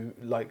and to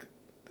like,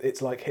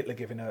 it's like Hitler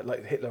giving her,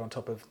 like Hitler on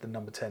top of the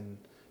number 10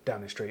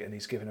 Downing Street, and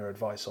he's giving her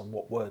advice on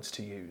what words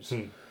to use.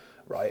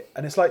 Right,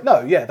 and it's like,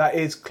 no, yeah, that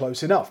is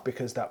close enough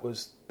because that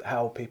was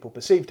how people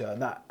perceived her,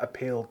 and that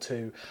appealed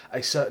to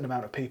a certain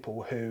amount of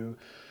people who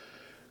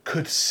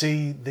could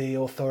see the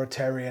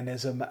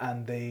authoritarianism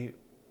and the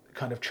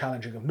kind of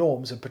challenging of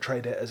norms and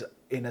portrayed it as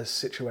in a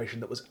situation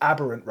that was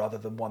aberrant rather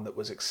than one that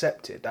was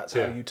accepted. That's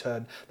how you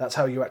turn. That's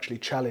how you actually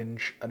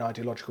challenge an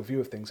ideological view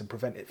of things and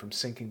prevent it from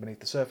sinking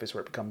beneath the surface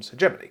where it becomes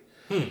hegemony.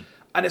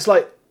 And it's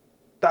like,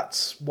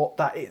 that's what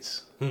that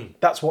is.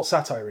 That's what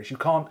satire is. You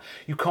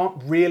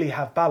can't really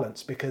have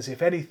balance because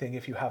if anything,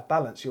 if you have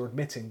balance, you're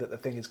admitting that the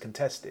thing is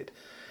contested.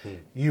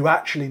 You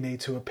actually need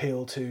to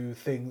appeal to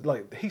things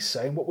like he's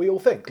saying what we all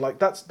think. Like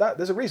that.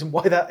 There's a reason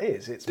why that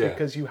is. It's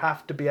because you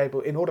have to be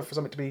able, in order for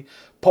something to be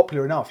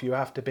popular enough, you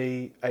have to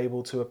be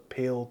able to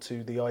appeal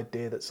to the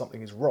idea that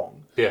something is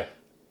wrong. Yeah.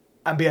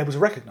 And be able to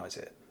recognise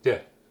it. Yeah.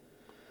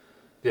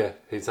 Yeah.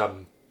 He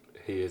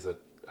is an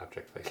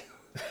abject fake.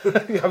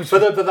 but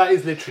that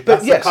is literally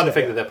the kind of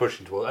thing that they're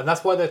pushing towards, and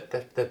that's why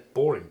they're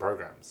boring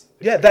programs.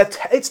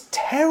 It's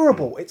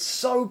terrible. It's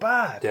so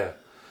bad. Yeah,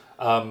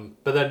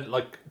 but then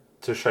like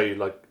to show you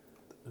like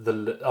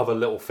the other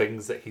little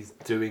things that he's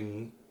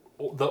doing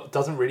that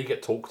doesn't really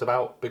get talked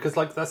about because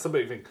like that's the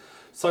big thing.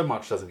 So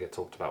much doesn't get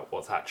talked about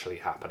what's actually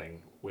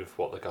happening with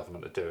what the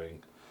government are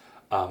doing,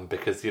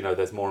 because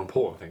there's more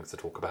important things to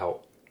talk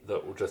about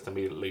that will just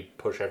immediately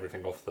push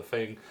everything off the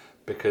thing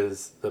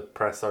because the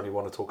press only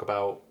want to talk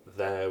about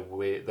their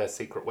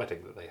secret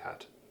wedding that they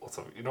had or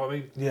something. You know what I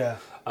mean? Yeah.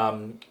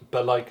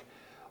 But like,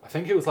 I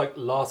think it was like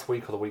last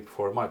week or the week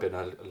before. It might have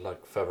been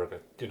like further ago.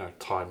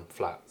 Time,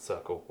 flat,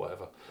 circle,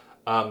 whatever.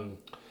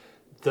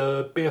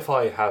 The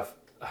BFI have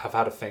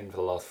had a thing for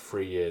the last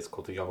 3 years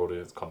called the Young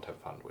Audience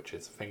Content Fund, which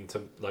is a thing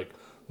to like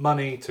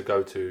money to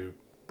go to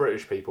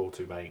British people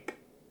to make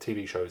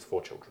TV shows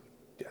for children.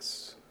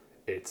 Yes.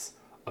 It's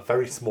a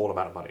very small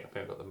amount of money. I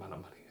think I've got the amount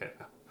of money here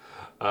now.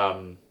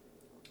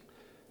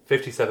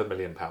 £57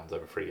 million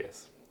over 3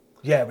 years.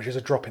 Yeah, which is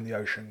a drop in the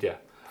ocean. Yeah.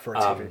 For a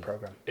TV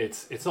program.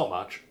 It's not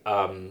much,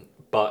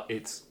 but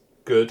it's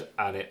good,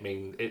 and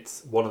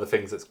it's one of the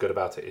things that's good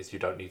about it is you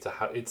don't need to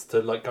it's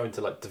to like go into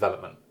like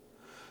development.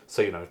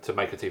 So to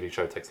make a TV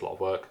show takes a lot of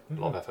work, a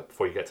lot of effort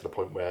before you get to the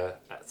point where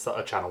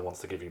a channel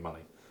wants to give you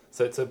money.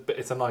 So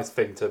it's a nice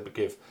thing to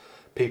give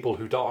people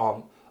who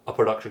aren't a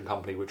production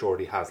company which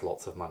already has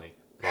lots of money,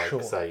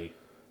 like say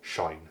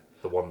Shine.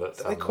 the one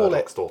that's They call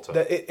Murdoch's it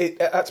daughter.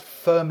 That's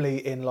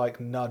firmly in like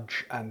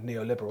nudge and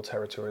neoliberal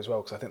territory as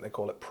well, because I think they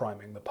call it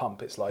priming the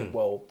pump. It's like,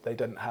 well, they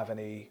didn't have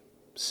any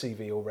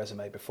CV or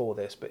resume before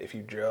this, but if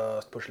you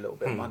just push a little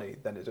bit of money,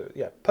 then it's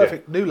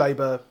perfect. New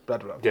Labour, blah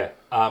blah blah. Yeah,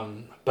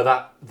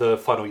 but the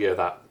final year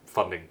that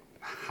funding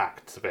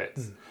hacked to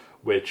bits,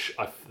 which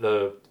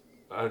the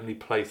only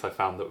place I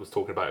found that was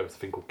talking about it was a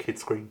thing called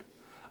Kidscreen,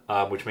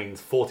 which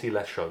means 40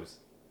 less shows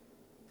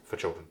for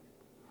children.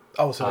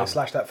 Oh, so they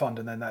slashed that fund,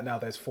 and then now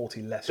there's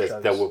 40 less shows.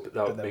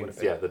 That means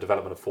the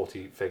development of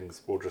 40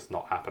 things will just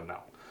not happen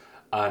now,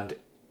 and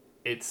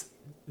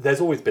there's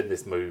always been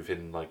this move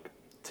in like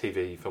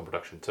TV film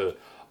production to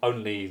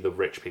only the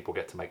rich people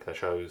get to make their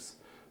shows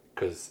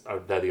because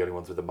they're the only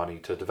ones with the money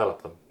to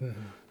develop them.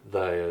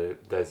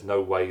 There's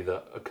no way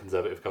that a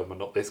conservative government,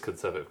 not this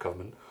conservative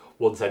government,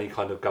 wants any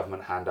kind of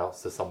government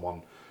handouts to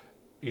someone.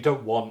 You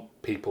don't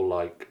want people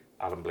like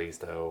Alan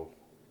Bleasdale.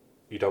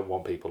 You don't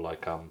want people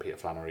like Peter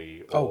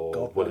Flannery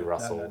or Willie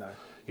Russell. No.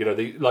 You know,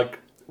 the like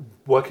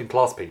working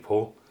class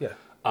people Yeah.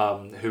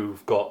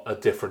 Who've got a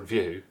different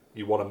view.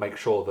 You want to make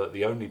sure that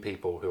the only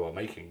people who are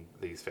making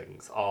these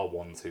things are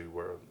ones who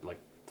were like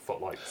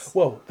footlights.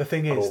 Well, the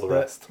thing is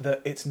rest.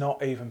 that it's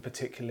not even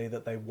particularly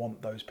that they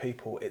want those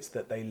people. It's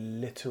that they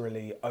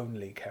literally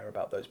only care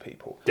about those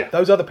people. Yeah.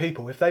 Those other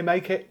people, if they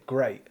make it,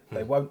 great.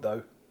 They won't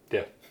though.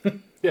 Yeah,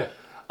 yeah.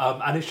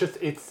 And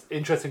it's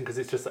interesting because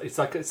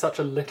it's such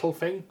a little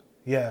thing.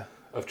 Yeah.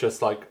 Of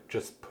just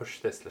push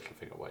this little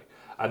thing away,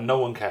 and no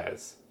one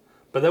cares.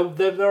 But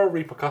there are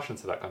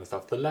repercussions to that kind of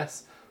stuff. The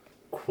less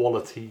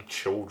quality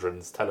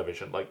children's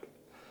television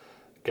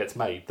gets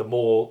made, the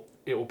more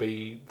it will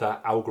be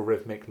that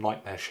algorithmic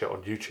nightmare shit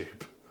on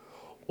YouTube,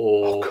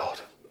 or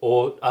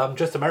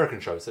just American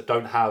shows that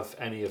don't have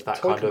any of that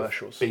Toy kind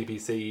commercials. of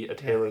BBC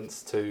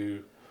adherence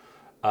to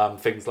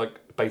things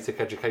like basic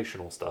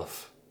educational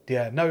stuff.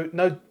 Yeah,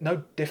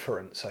 no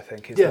difference. I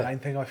think is the main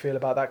thing I feel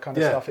about that kind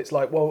of stuff. It's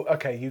like, well,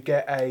 okay, you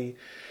get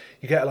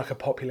like a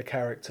popular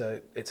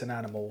character. It's an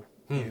animal.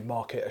 You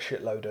market a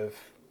shitload of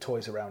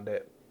toys around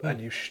it, and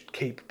you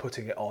keep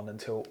putting it on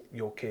until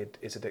your kid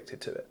is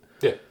addicted to it.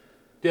 Yeah,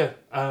 yeah.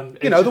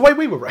 The way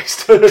we were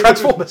raised,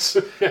 Transformers.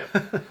 Yeah,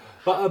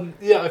 but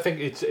I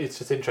think it's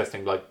just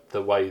interesting, like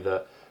the way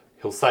that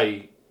he'll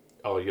say,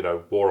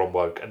 "Oh, war on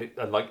woke,"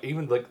 and like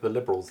even like the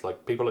liberals,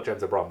 like people like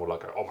James O'Brien, will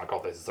like, "Oh my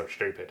god, this is so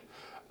stupid,"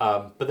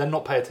 but then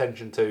not pay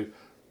attention to.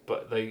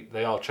 But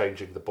they are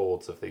changing the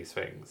boards of these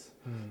things,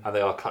 and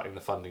they are cutting the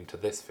funding to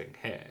this thing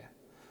here,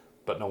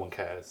 but no one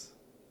cares.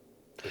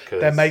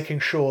 Because they're making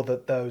sure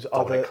that those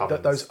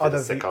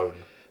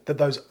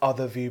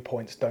other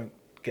viewpoints don't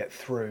get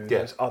through. Yeah.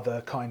 Those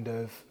other kind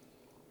of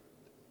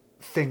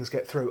things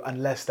get through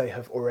unless they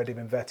have already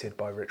been vetted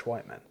by rich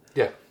white men.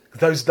 Yeah.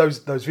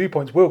 Those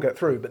viewpoints will get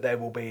through, but there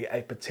will be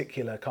a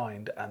particular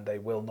kind, and they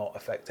will not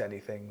affect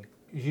anything.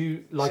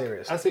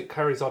 Serious. As it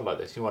carries on like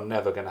this, you are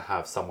never going to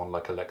have someone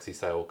like Alexei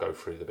Sale go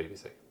through the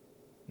BBC.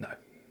 No.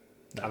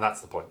 And that's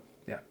the point.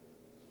 Yeah.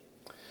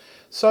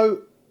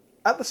 So,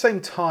 at the same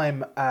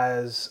time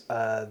as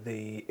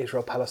the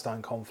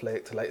Israel-Palestine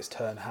conflict, the latest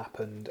turn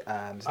happened,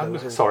 and I'm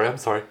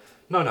sorry.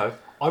 No.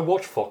 I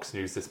watched Fox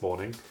News this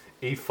morning.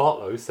 Eve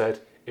Fartlow said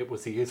it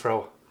was the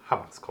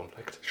Israel-Hamas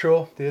conflict.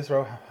 Sure, the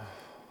Israel. Oh,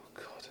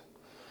 God,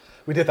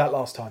 we did that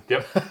last time.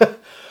 Yep.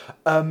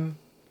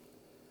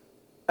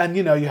 And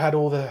you had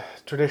all the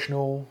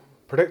traditional,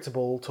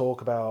 predictable talk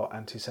about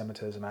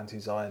anti-Semitism,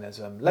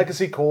 anti-Zionism,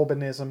 legacy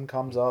Corbynism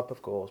comes up,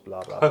 of course.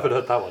 Blah blah. I haven't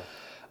heard that one.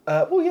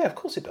 Well, yeah, of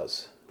course it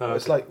does. No,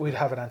 it's like we'd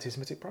have an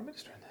anti-Semitic prime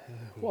minister in there.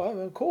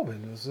 What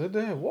Corbyn was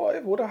there?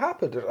 What would have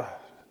happened?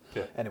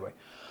 Yeah. Anyway,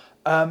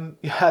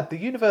 you had the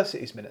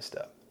universities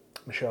minister,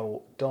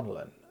 Michelle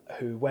Donnellan,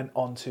 who went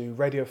on to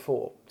Radio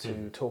 4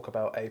 to talk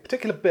about a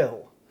particular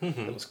bill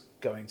that was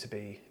going to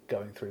be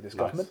going through this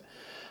government.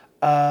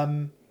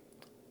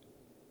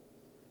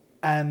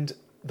 And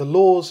the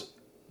laws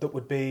that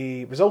would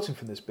be resulting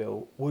from this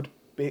bill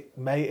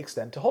may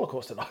extend to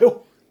Holocaust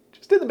denial.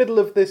 Just in the middle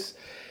of this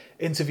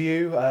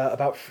interview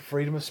about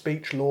freedom of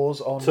speech laws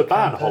on to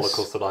ban campus.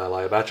 Holocaust denial,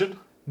 I imagine.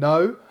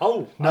 No.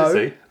 Oh, no. I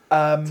see.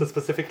 To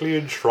specifically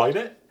enshrine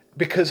it?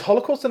 Because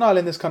Holocaust denial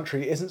in this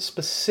country isn't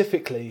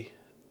specifically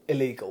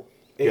illegal.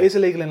 It is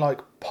illegal in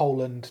like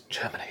Poland,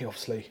 Germany,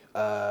 obviously,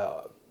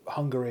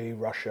 Hungary,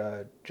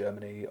 Russia,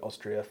 Germany,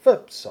 Austria,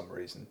 for some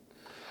reason.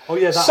 Oh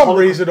yeah,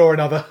 reason or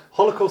another.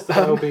 Holocaust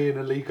denial being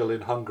illegal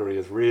in Hungary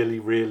has really,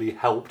 really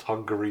helped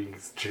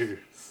Hungary's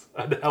Jews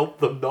and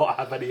helped them not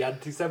have any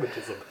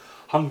anti-Semitism.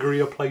 Hungary,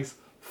 a place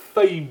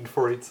famed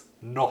for its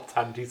not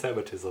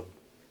anti-Semitism.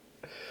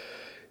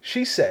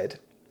 She said,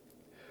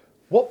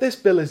 what this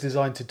bill is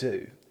designed to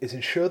do is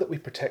ensure that we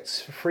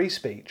protect free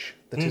speech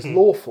that is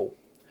lawful.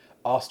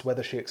 Asked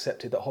whether she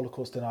accepted that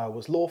Holocaust denial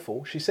was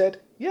lawful, she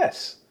said,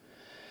 yes.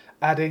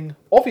 Adding,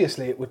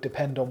 obviously it would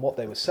depend on what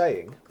they were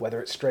saying, whether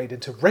it strayed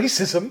into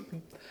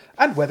racism,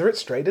 and whether it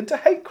strayed into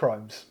hate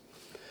crimes.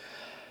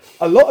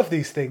 A lot of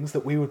these things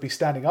that we would be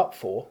standing up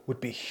for would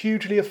be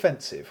hugely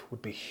offensive,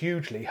 would be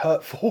hugely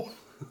hurtful.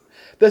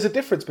 There's a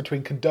difference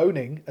between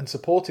condoning and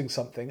supporting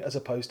something as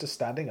opposed to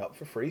standing up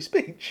for free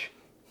speech.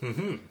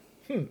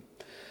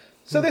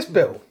 So this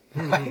bill,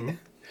 right,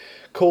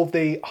 called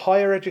the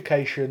Higher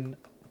Education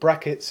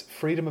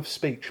 (Freedom of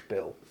Speech)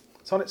 Bill.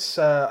 It's on its,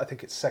 I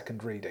think it's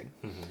second reading.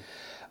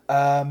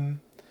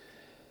 Some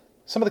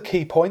of the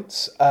key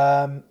points.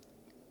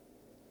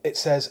 It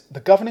says,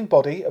 the governing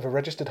body of a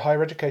registered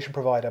higher education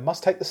provider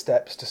must take the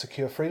steps to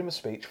secure freedom of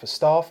speech for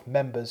staff,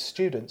 members,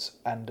 students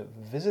and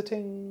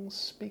visiting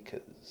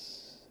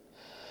speakers.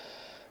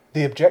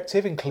 The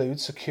objective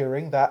includes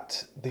securing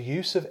that the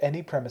use of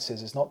any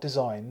premises is not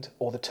designed,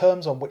 or the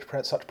terms on which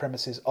such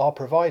premises are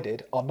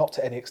provided are not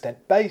to any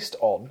extent based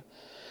on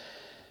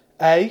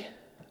A,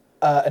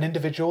 an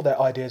individual,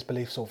 their ideas,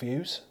 beliefs or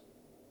views,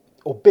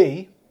 or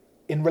B,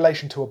 in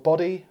relation to a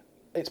body,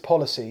 its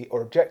policy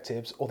or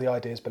objectives, or the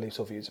ideas, beliefs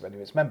or views of any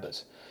of its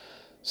members.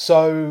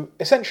 So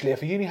essentially,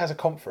 if a uni has a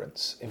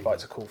conference,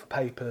 invites a call for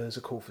papers,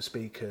 a call for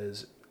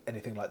speakers,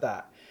 anything like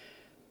that,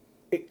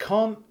 it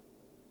can't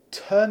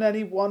turn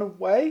anyone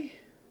away.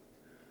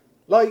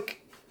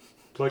 Like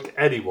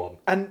anyone.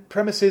 And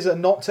premises are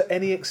not to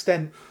any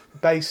extent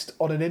based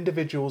on an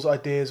individual's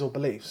ideas or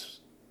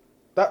beliefs.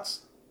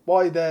 That's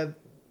why they're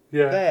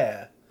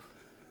there.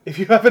 If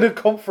you're having a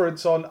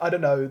conference on, I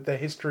don't know, the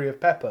history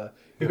of pepper,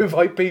 you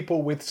invite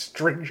people with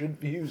stringent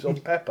views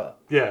on pepper.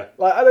 Yeah.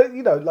 Like, I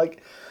don't,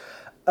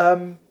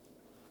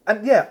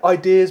 and yeah,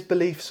 ideas,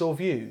 beliefs or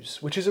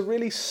views, which is a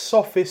really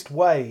sophist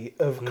way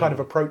of kind of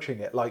approaching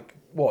it. Like,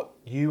 what?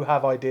 You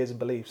have ideas and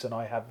beliefs and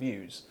I have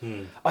views.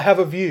 I have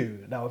a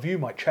view. Now, a view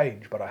might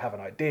change, but I have an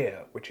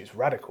idea, which is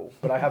radical.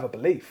 But I have a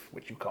belief,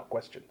 which you can't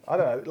question. I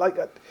don't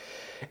know.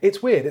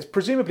 It's weird. It's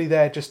presumably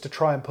there just to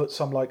try and put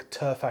some,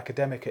 turf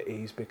academic at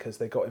ease because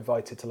they got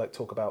invited to,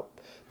 talk about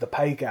the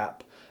pay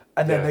gap.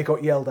 And then they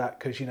got yelled at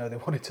because, they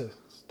wanted to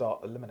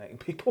start eliminating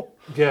people.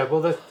 Yeah, well,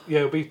 they're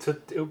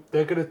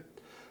going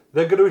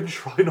to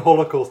enshrine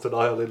Holocaust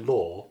denial in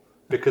law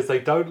because they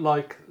don't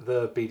like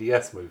the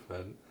BDS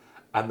movement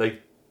and they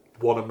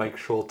want to make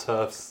sure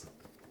TERFs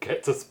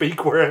get to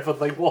speak wherever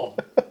they want.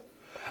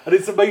 And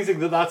it's amazing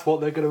that that's what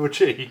they're going to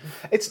achieve.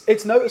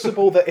 It's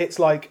noticeable that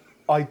it's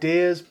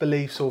ideas,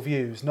 beliefs or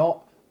views,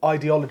 not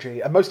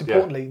ideology, and most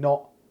importantly,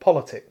 not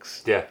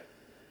politics. Yeah.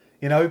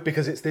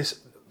 Because it's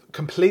this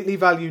completely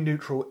value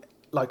neutral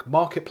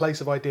marketplace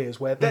of ideas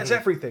where there's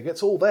everything,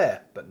 it's all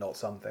there, but not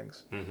some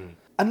things.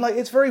 And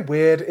it's very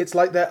weird. It's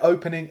their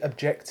opening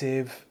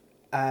objective,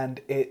 and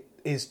it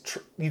is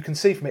you can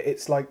see from it,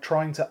 it's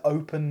trying to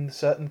open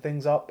certain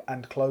things up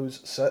and close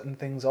certain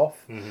things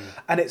off.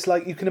 And it's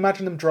you can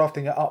imagine them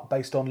drafting it up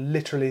based on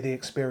literally the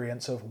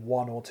experience of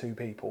one or two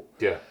people.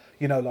 Yeah.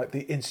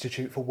 The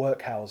Institute for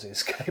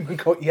Workhouses came and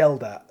got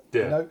yelled at.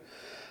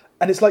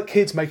 And it's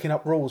kids making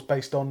up rules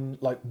based on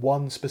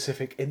one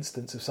specific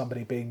instance of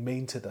somebody being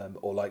mean to them,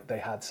 or they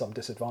had some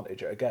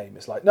disadvantage at a game.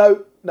 It's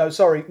no,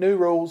 sorry, new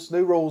rules.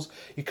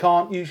 You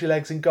can't use your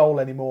legs in goal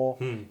anymore.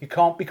 You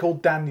can't be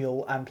called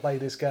Daniel and play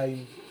this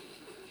game.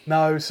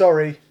 No,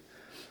 sorry.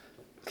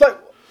 It's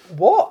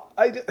what?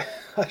 I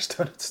just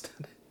don't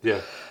understand it.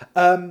 Yeah.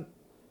 An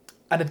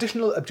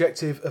additional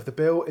objective of the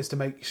bill is to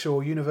make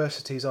sure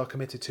universities are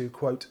committed to,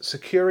 quote,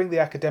 securing the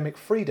academic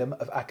freedom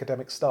of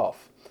academic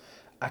staff.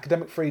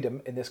 Academic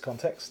freedom in this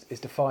context is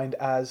defined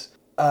as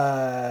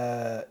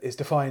their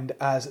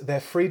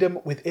freedom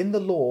within the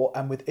law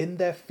and within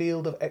their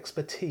field of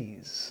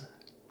expertise.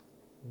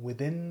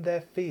 Within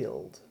their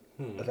field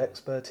of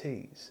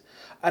expertise.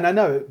 And I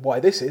know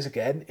why this is,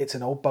 again, it's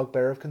an old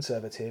bugbear of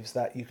conservatives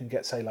that you can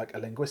get, say, a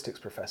linguistics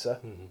professor,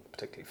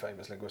 particularly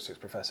famous linguistics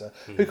professor,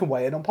 who can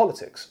weigh in on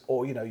politics.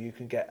 Or, you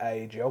can get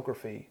a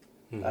geography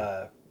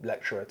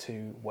lecturer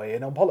to weigh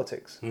in on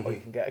politics, or you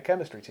can get a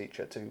chemistry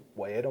teacher to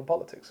weigh in on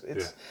politics.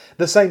 It's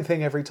the same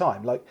thing every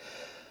time.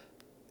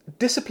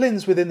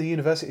 Disciplines within the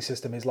university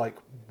system is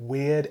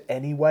weird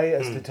anyway,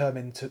 as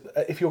determined to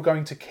if you're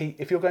going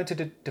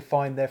to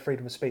define their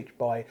freedom of speech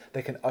by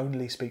they can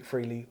only speak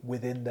freely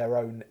within their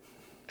own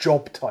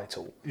job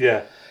title.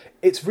 Yeah,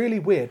 it's really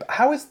weird. But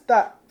how is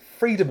that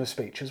freedom of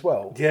speech as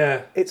well?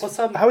 Yeah,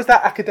 how is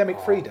that academic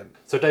freedom?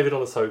 So David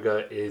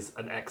Olusoga is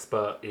an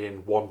expert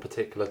in one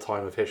particular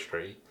time of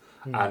history,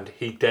 and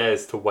he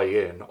dares to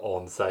weigh in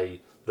on,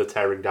 say, the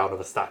tearing down of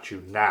a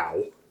statue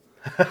now.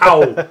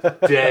 How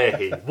dare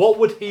he? What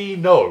would he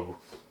know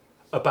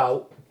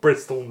about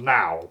Bristol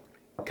now?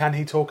 Can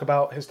he talk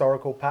about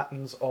historical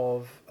patterns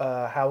of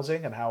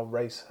housing and how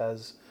race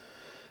has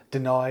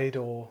denied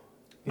or...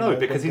 No,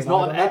 because he's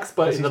not an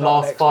expert in the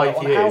last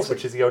 5 years,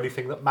 which is the only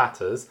thing that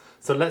matters.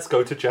 So let's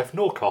go to Jeff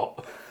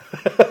Norcott.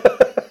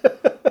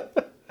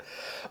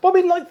 But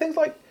things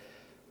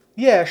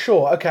yeah,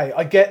 sure, okay,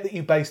 I get that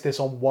you base this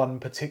on one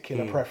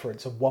particular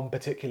preference and one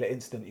particular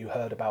incident you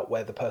heard about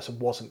where the person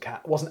wasn't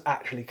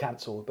actually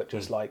cancelled, but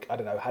just I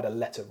don't know, had a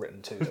letter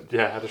written to them.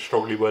 Yeah, had a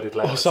strongly worded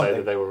letter saying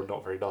that they were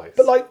not very nice.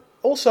 But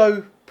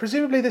also,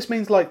 presumably this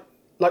means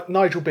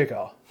Nigel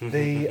Biggar,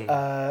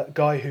 the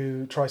guy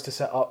who tries to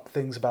set up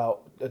things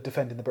about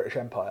defending the British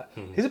Empire.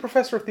 He's a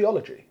professor of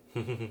theology,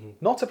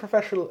 not a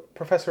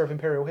professor of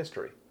imperial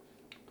history.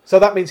 So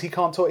that means he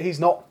can't talk.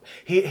 He's not.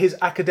 His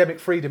academic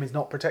freedom is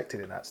not protected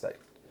in that state.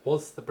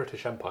 Was the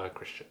British Empire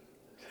Christian?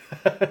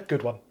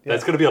 Good one. Yeah.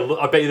 There's going to be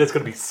I bet you there's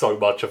going to be so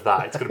much of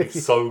that. It's going to be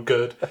so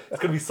good.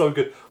 It's going to be so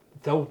good.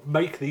 They'll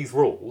make these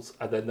rules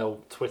and then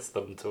they'll twist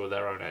them to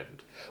their own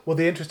end. Well,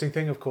 the interesting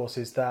thing, of course,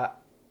 is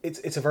that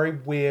it's a very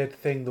weird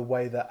thing the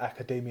way that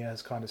academia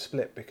has kind of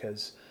split,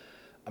 because,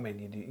 I mean,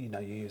 you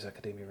use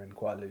academia in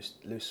quite a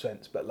loose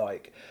sense, but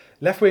like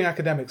left-wing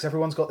academics,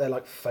 everyone's got their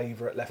like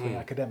favourite left-wing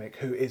academic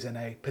who is in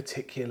a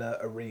particular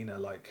arena,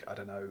 like, I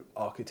don't know,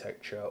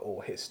 architecture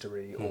or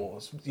history or,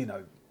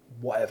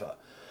 whatever.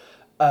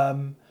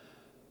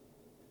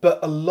 But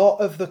a lot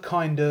of the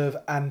kind of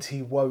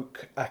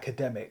anti-woke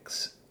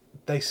academics,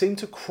 they seem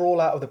to crawl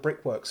out of the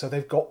brickwork, so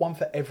they've got one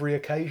for every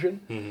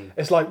occasion. Mm-hmm.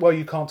 It's like, well,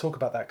 you can't talk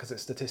about that because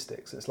it's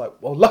statistics. It's like,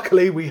 well,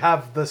 luckily we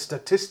have the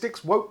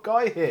statistics woke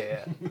guy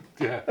here.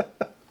 Yeah.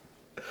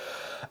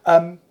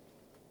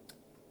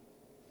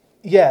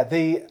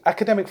 The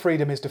academic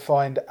freedom is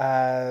defined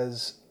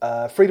as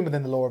freedom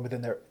within the law and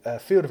within their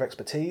field of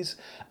expertise,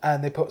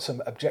 and they put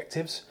some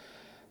objectives: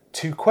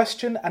 to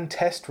question and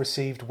test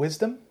received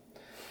wisdom,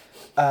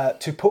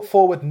 to put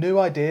forward new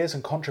ideas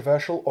and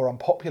controversial or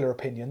unpopular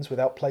opinions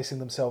without placing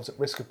themselves at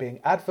risk of being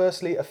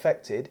adversely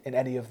affected in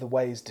any of the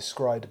ways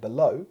described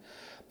below.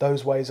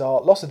 Those ways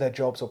are loss of their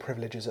jobs or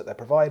privileges at their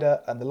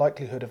provider, and the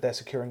likelihood of their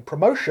securing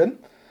promotion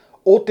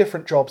or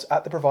different jobs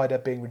at the provider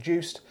being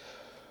reduced,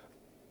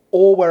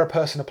 or where a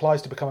person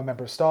applies to become a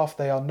member of staff,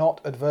 they are not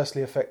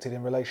adversely affected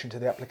in relation to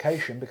the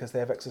application because they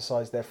have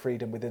exercised their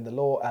freedom within the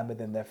law and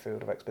within their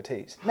field of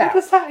expertise. Now, how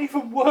does that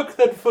even work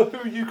then for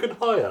who you can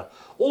hire?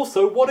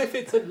 Also, what if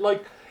it's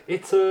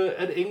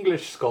an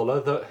English scholar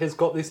that has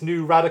got this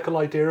new radical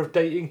idea of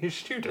dating his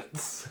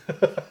students?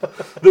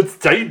 That's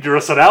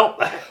dangerous and out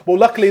there. Well,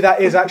 luckily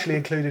that is actually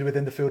included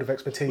within the field of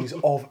expertise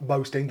of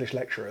most English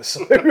lecturers.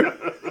 So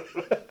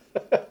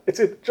it's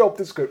a job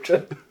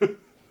description.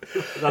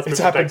 It's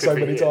happened so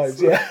many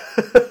times, yeah.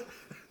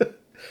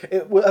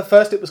 At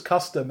first it was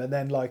custom, and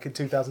then like in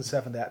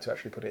 2007 they had to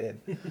actually put it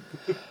in.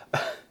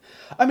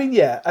 I mean,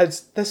 yeah,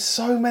 there's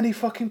so many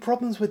fucking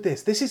problems with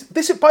this. This is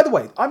by the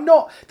way,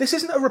 this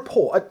isn't a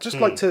report. I'd just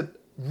like to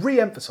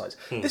re-emphasise.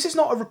 This is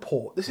not a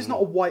report. This is not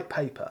a white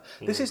paper.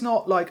 This is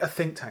not like a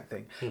think tank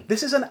thing.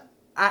 This is an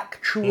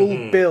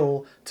actual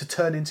bill to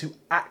turn into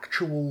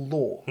actual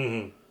law.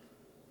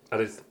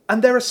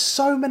 And there are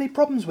so many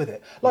problems with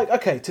it. Like,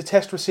 okay, to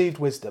test received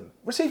wisdom.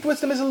 Received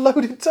wisdom is a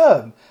loaded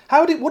term.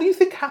 What do you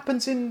think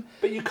happens in...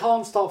 But you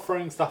can't start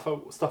throwing stuff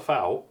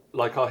out,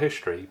 like our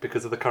history,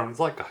 because of the current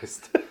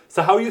zeitgeist.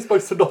 So how are you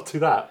supposed to not do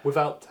that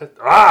without...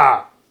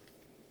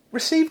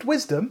 Received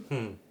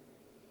wisdom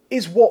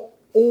is what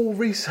all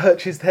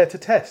research is there to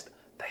test.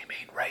 They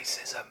mean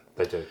racism.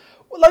 They do.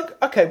 Well,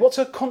 like, okay, what's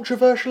a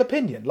controversial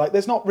opinion? Like,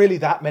 there's not really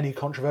that many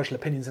controversial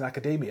opinions in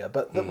academia,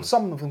 but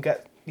some of them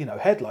get,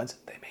 headlines.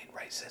 They mean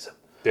racism.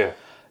 Yeah.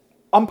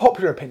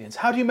 Unpopular opinions.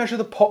 How do you measure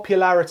the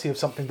popularity of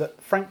something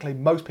that, frankly,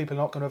 most people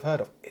are not going to have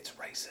heard of? It's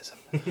racism.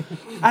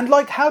 And,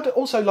 like,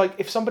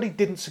 if somebody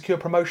didn't secure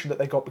promotion that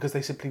they got because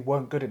they simply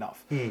weren't good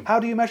enough, how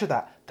do you measure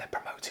that? They're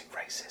promoting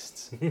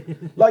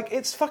racists. Like,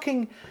 it's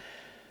fucking...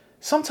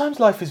 Sometimes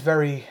life is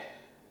very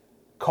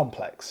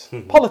complex.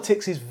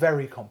 Politics is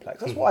very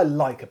complex. That's what I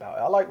like about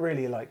it. I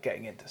really like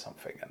getting into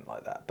something and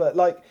like that. But,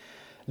 like,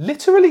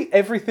 literally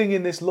everything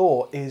in this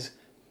law is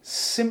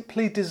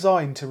simply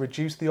designed to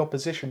reduce the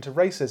opposition to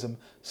racism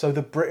so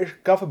the British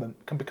government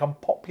can become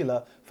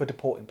popular for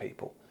deporting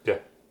people. Yeah.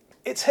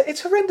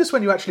 It's horrendous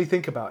when you actually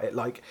think about it.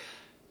 Like,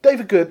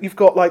 David Good, you've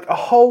got like a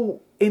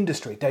whole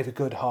industry, David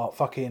Goodhart,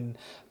 fucking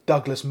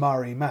Douglas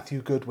Murray,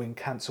 Matthew Goodwin,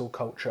 cancel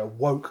culture,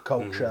 woke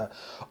culture,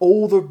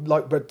 all the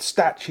like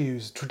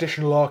statues,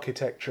 traditional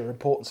architecture,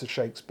 importance of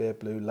Shakespeare,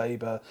 Blue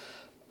Labour.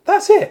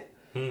 That's it.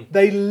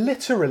 They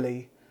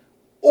literally,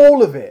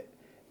 all of it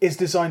is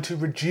designed to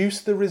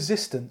reduce the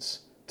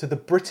resistance to the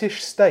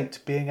British state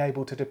being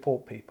able to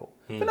deport people.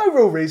 For no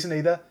real reason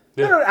either.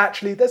 Yeah.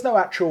 There's no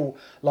actual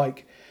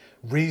like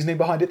reasoning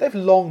behind it. They've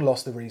long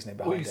lost the reasoning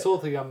behind it. Well, you saw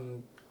the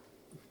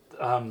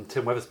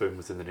Tim Weatherspoon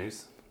was in the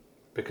news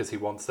because he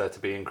wants there to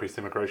be increased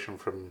immigration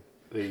from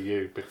the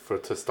EU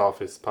to staff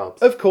his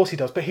pubs. Of course he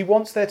does, but he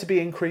wants there to be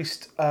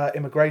increased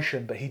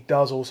immigration, but he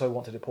does also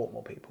want to deport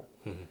more people.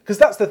 Because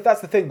that's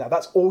the thing now.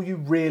 That's all you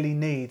really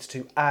need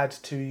to add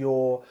to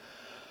your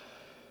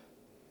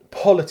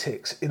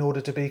politics in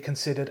order to be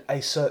considered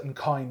a certain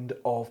kind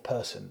of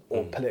person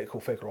or political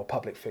figure or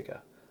public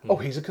figure. Oh,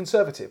 he's a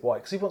conservative. Why?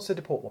 Because he wants to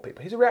deport more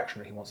people. He's a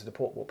reactionary. He wants to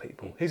deport more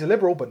people. He's a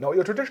liberal, but not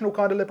your traditional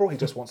kind of liberal. He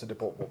just wants to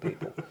deport more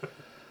people.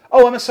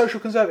 Oh, I'm a social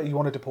conservative. You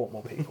want to deport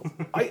more people.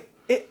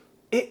 It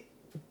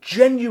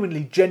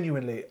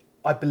genuinely,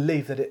 I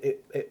believe that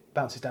it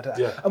bounces down to that.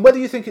 Yeah. And whether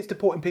you think it's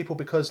deporting people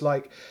because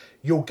like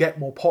you'll get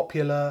more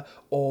popular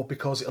or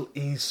because it'll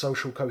ease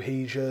social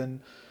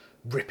cohesion,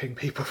 ripping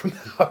people from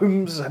their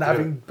homes and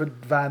having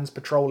vans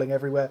patrolling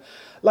everywhere.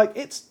 Like,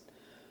 it's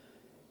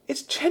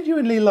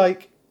genuinely,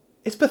 like,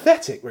 it's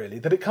pathetic, really,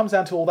 that it comes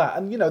down to all that.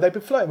 And, they've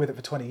been flirting with it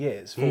for 20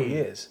 years, 40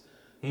 years,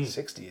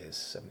 60 years,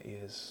 70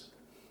 years.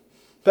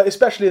 But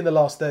especially in the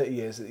last 30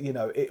 years, you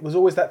know, it was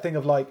always that thing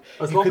of like...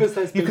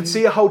 You could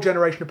see a whole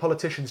generation of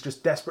politicians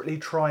just desperately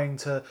trying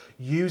to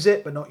use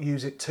it, but not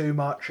use it too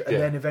much, and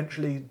then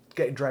eventually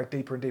getting dragged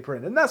deeper and deeper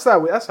in. And that's how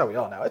we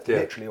are now. It's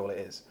literally all it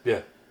is.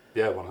 Yeah,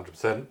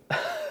 100%.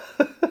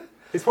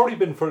 It's probably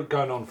been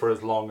going on for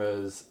as long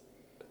as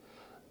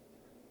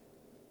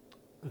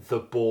the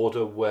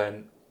border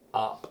went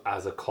up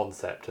as a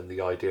concept and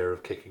the idea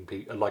of kicking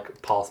people...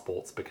 Like,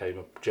 passports became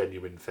a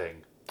genuine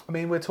thing. I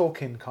mean, we're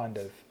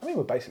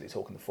basically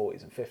talking the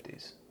 40s and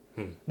 50s.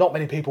 Not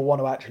many people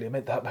want to actually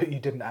admit that, but you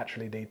didn't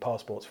actually need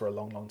passports for a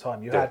long, long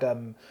time. You had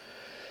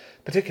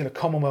particular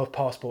Commonwealth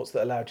passports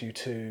that allowed you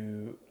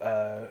to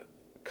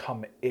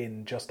come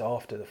in just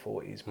after the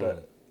 40s.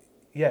 But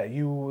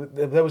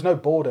there was no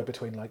border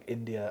between like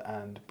India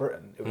and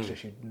Britain. It was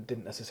just you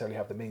didn't necessarily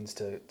have the means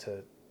to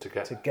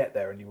get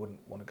there, and you wouldn't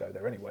want to go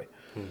there anyway.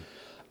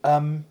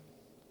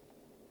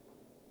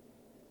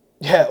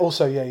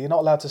 Also, you're not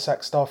allowed to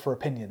sack staff for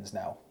opinions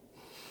now,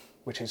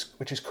 which is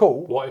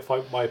cool. What if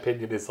my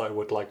opinion is I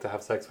would like to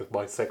have sex with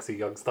my sexy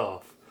young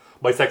staff?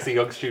 My sexy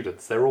young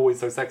students. They're always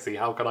so sexy,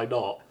 how can I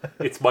not?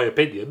 It's my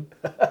opinion.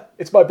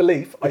 It's my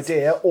belief,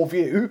 idea, or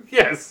view.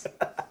 Yes.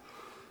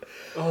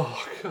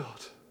 Oh,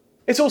 God.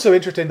 It's also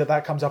interesting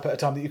that comes up at a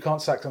time that you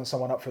can't sack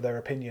someone up for their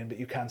opinion, but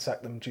you can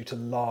sack them due to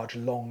large,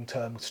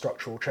 long-term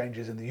structural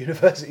changes in the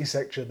university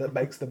sector that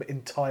makes them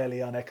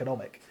entirely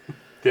uneconomic.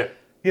 Yeah.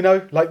 You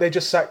know, like they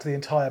just sacked the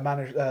entire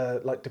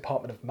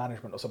Department of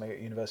Management or something at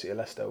University of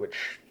Leicester,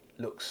 which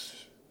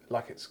looks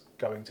like it's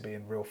going to be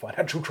in real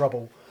financial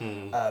trouble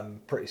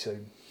pretty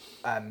soon.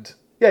 And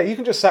you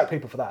can just sack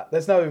people for that.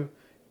 There's no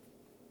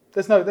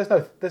that's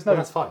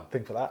fine.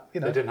 Thing for that.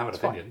 You know, they didn't have an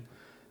opinion.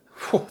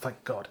 Oh,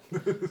 thank God.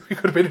 We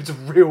could have been into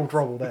real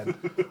trouble then.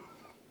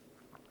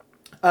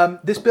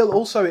 This bill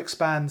also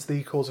expands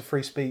the cause of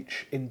free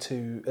speech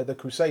into the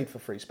crusade for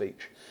free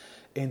speech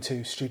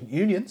into student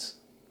unions.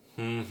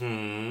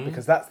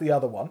 Because that's the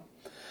other one.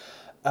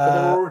 But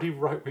they're already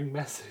right-wing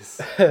messes.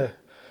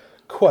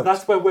 Quote.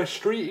 That's where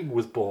streeting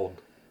was born.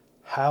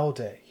 How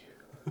dare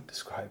you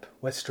describe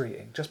West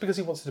Streeting just because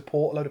he wants to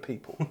deport a load of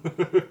people?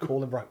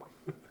 Call him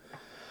right-wing.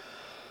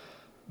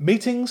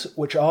 Meetings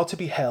which are to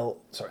be held...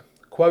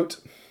 Quote,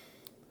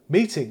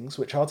 meetings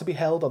which are to be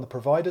held on the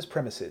provider's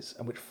premises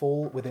and which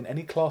fall within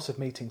any class of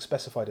meeting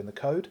specified in the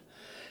code,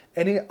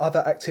 any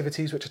other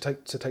activities which are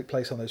to take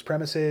place on those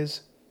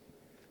premises,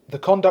 the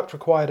conduct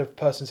required of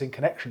persons in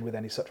connection with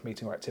any such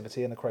meeting or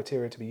activity, and the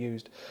criteria to be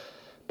used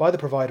by the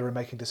provider in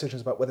making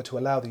decisions about whether to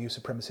allow the use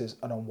of premises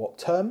and on what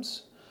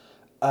terms.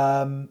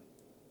 And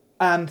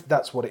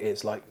that's what it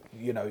is. Like,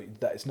 you know,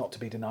 that is not to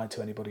be denied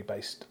to anybody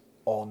based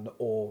on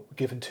or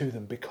given to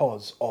them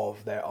because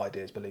of their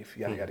ideas, belief,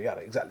 yada, yada,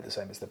 yada. Exactly the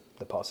same as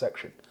the past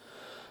section.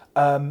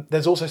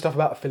 There's also stuff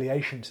about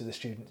affiliation to the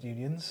student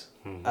unions.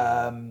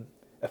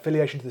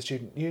 Affiliation to the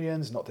student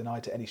unions, not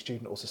denied to any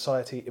student or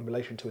society in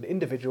relation to an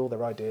individual,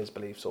 their ideas,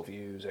 beliefs or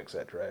views,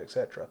 etc.,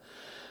 etc.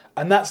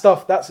 And that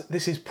stuff,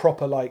 this is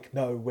proper like,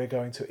 no, we're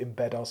going to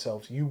embed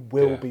ourselves. You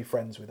will be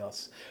friends with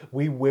us.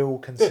 We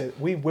will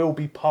we will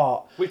be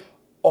part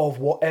of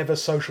whatever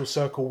social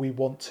circle we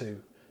want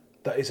to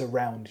that is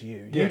around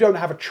you. You don't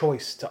have a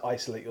choice to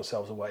isolate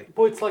yourselves away.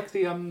 Well, it's like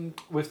the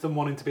with them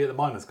wanting to be at the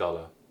Miners'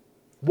 Gala.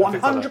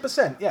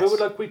 100%, yes. But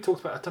like we talked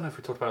about, I don't know if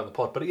we talked about it on the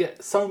pod,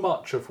 but so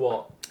much of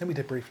what... And we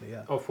did briefly,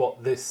 yeah. Of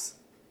what this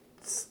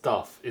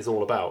stuff is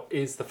all about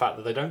is the fact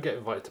that they don't get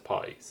invited to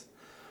parties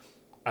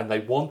and they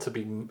want to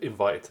be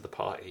invited to the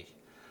party.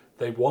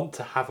 They want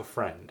to have a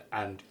friend,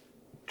 and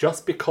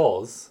just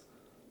because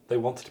they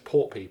want to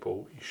deport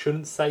people, you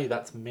shouldn't say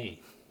that's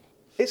me.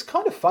 It's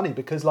kind of funny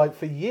because, like,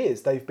 for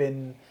years they've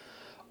been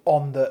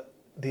on the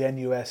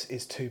NUS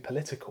is too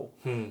political.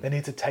 They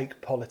need to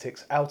take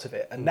politics out of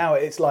it. And now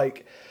it's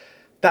like,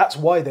 that's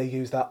why they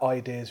use that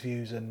ideas,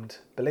 views and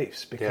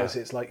beliefs, because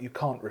it's like, you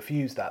can't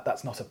refuse that.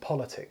 That's not a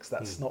politics.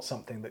 That's not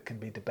something that can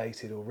be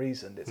debated or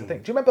reasoned. It's a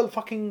thing. Do you remember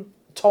fucking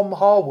Tom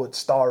Harwood,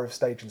 star of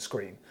Stage and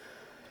Screen?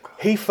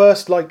 He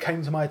first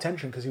came to my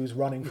attention because he was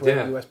running for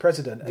NUS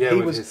president. And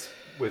he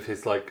with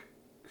his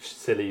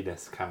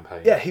silliness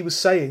campaign. Yeah, he was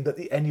saying that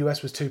the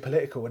NUS was too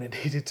political and it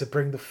needed to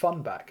bring the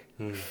fun back.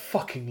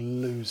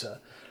 Fucking loser.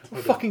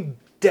 Fucking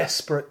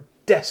desperate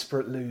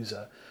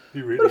loser.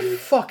 He really what a is.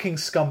 Fucking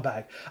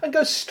scumbag. And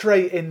goes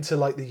straight into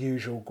the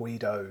usual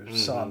Guido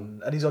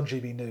son. And he's on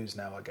GB News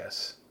now, I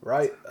guess.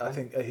 Right? I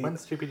think.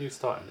 When's GB News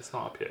starting? It's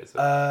not up yet, is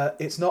it?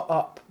 It's not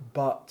up,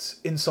 but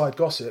inside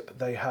gossip,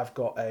 they have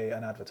got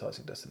an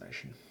advertising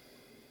destination.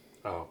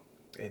 Oh.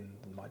 In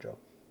my job.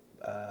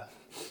 Yeah,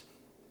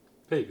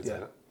 you can say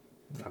that.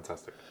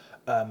 Fantastic.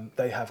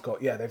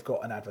 They've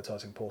got an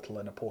advertising portal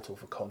and a portal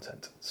for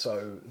content.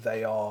 So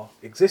they are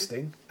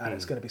existing, and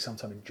it's going to be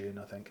sometime in June,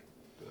 I think.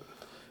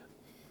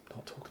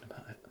 Not talking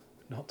about it.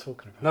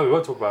 No, we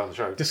won't talk about it on the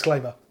show.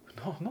 Disclaimer.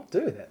 No, I'm not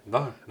doing it.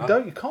 No.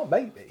 You can't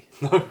make me.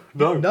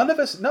 No. None of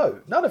us. No,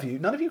 none of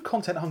you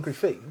content hungry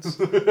fiends.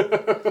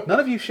 None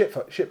of you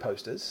shit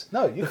posters.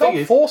 No, you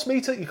can't force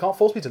me to. You can't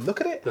force me to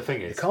look at it. The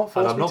thing is, you can't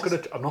force and me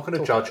I'm not going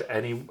to judge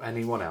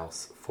anyone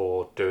else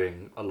for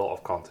doing a lot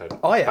of content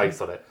I am.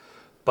 based on it,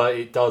 but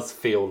it does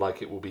feel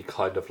like it will be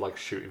kind of like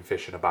shooting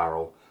fish in a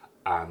barrel,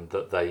 and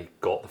that they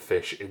got the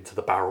fish into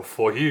the barrel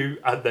for you,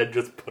 and then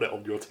just put it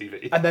on your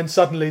TV. And then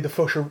suddenly the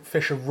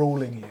fish are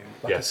ruling you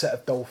like a set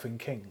of dolphin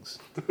kings.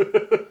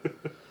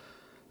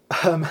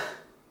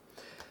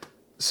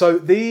 So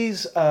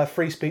these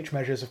free speech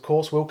measures, of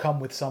course, will come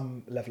with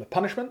some level of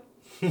punishment.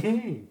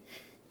 Punishment.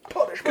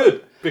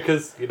 Good,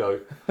 because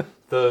if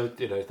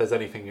there's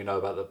anything you know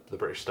about the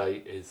British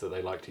state is that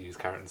they like to use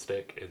carrot and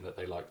stick, in that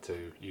they like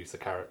to use the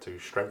carrot to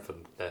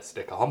strengthen their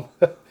stick arm.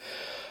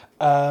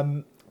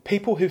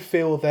 People who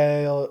feel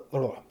they've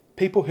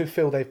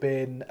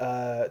been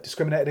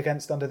discriminated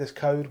against under this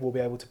code will be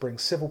able to bring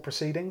civil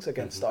proceedings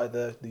against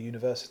either the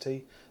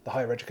university, the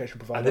higher education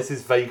provider. And this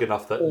is vague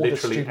enough that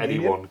literally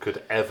anyone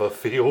could ever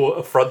feel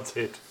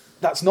affronted.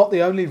 That's not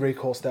the only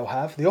recourse they'll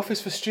have. The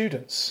Office for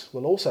Students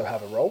will also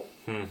have a role.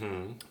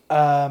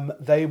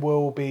 They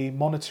will be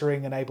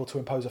monitoring and able to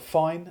impose a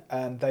fine,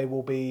 and they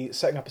will be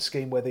setting up a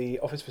scheme where the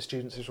Office for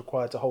Students is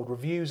required to hold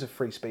reviews of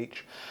free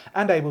speech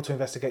and able to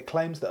investigate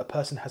claims that a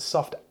person has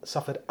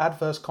suffered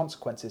adverse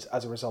consequences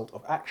as a result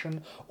of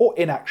action or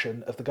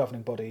inaction of the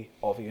governing body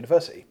of a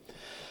university.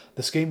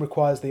 The scheme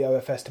requires the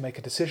OFS to make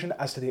a decision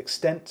as to the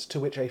extent to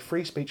which a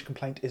free speech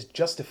complaint is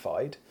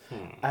justified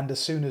and as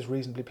soon as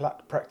reasonably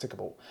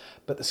practicable.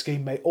 But the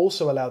scheme may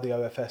also allow the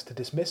OFS to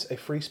dismiss a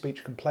free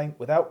speech complaint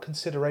without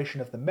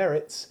consideration of the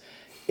merits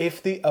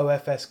if the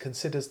OFS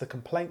considers the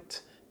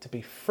complaint to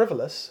be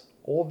frivolous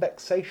or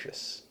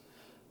vexatious.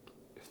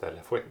 If they're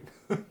left-wing.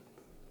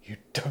 You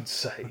don't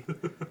say.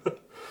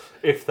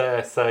 If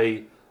they're,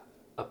 say,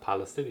 a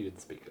Palestinian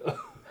speaker.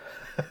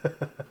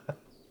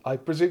 I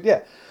presume,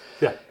 yeah.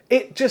 Yeah.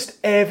 It just,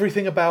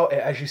 everything about it,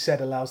 as you said,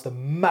 allows the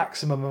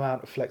maximum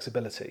amount of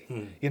flexibility.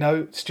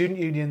 Student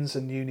unions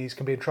and unis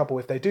can be in trouble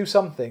if they do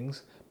some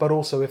things, but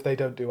also if they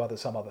don't do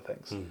some other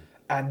things.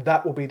 And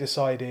that will be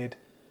decided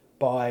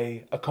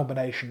by a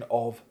combination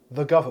of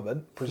the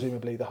government,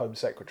 presumably the Home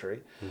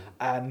Secretary,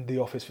 and the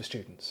Office for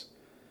Students.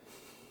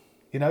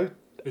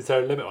 Is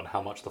there a limit on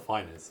how much the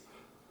fine is?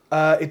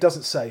 It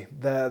doesn't say.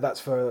 That's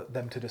for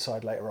them to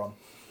decide later on.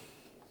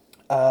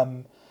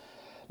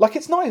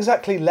 It's not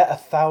exactly let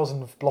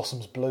 1,000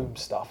 blossoms bloom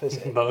stuff, is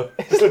it? No.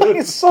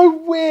 It's so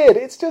weird.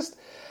 It's just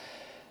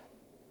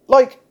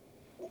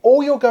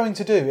all you're going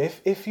to do,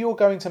 if you're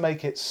going to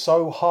make it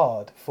so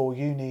hard for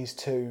unis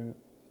to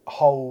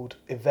hold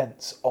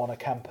events on a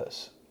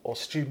campus or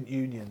student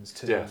unions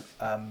to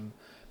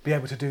be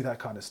able to do that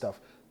kind of stuff,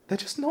 they're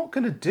just not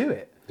going to do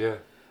it. Yeah.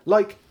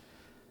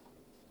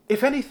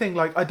 If anything,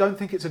 I don't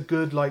think it's a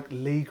good,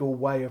 legal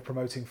way of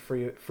promoting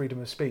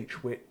freedom of speech.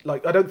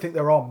 I don't think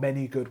there are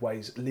many good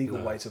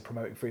legal ways of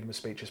promoting freedom of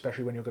speech,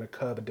 especially when you're going to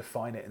curb and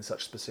define it in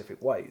such specific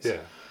ways.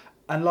 Yeah.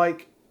 And,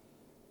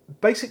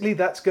 basically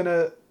that's going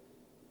to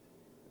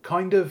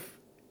kind of...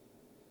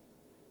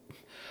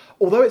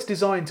 Although it's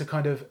designed to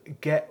kind of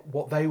get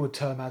what they would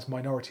term as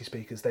minority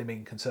speakers, they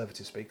mean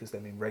conservative speakers, they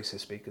mean racist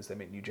speakers, they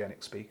mean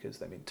eugenic speakers,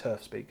 they mean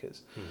TERF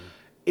speakers...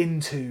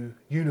 into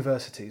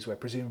universities where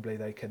presumably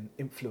they can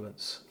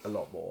influence a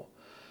lot more.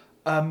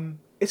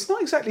 It's not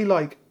exactly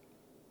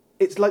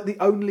it's the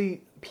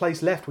only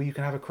place left where you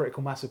can have a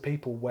critical mass of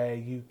people where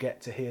you get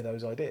to hear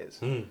those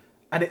ideas.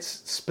 And it's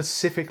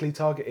specifically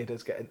targeted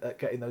as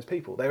getting those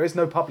people. There is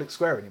no public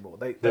square anymore.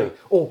 There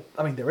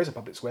is a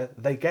public square.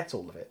 They get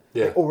all of it.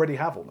 Yeah. They already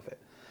have all of it.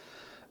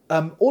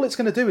 All it's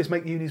going to do is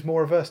make unis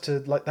more averse to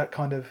that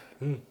kind of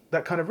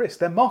risk.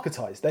 They're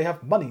marketized. They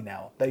have money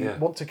now. They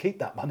want to keep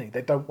that money.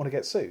 They don't want to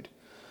get sued.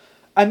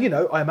 And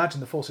I imagine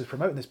the forces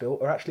promoting this bill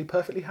are actually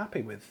perfectly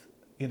happy with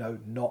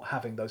not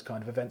having those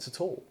kind of events at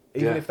all,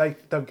 even if they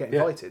don't get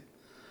invited.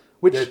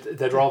 Which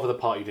they'd rather the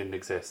party didn't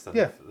exist than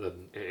it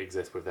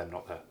exists with them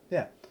not there.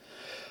 Yeah.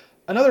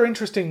 Another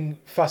interesting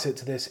facet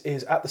to this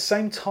is at the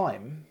same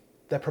time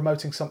they're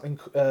promoting something,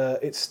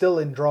 it's still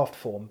in draft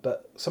form,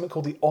 but something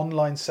called the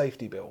Online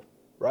Safety Bill,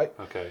 right?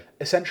 Okay.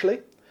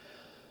 Essentially,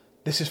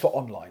 this is for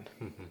online.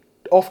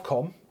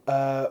 Ofcom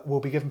will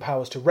be given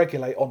powers to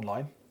regulate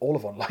online, all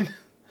of online.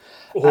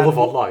 All of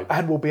online?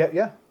 And will be,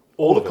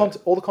 all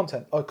the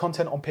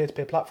content on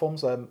peer-to-peer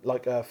platforms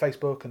like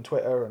Facebook and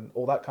Twitter and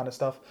all that kind of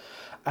stuff.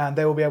 And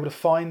they will be able to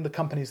fine the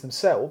companies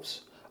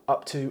themselves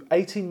up to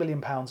 £18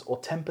 million or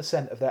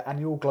 10% of their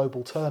annual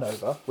global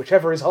turnover,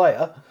 whichever is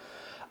higher,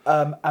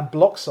 and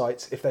block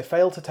sites if they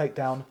fail to take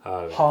down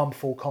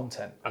harmful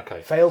content.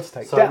 Okay. Fail to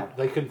take down.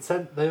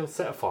 So they'll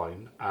set a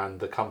fine, and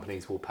the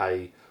companies will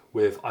pay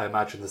with, I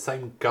imagine, the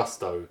same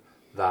gusto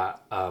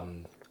that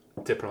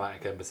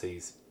diplomatic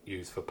embassies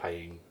use for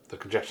paying the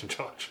congestion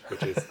charge,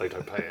 which is they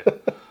don't pay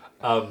it.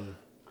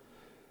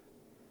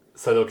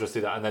 So they'll just do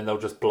that, and then they'll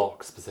just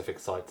block specific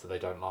sites that they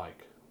don't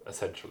like,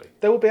 essentially.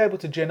 They will be able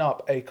to gin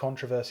up a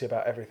controversy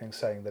about everything,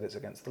 saying that it's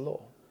against the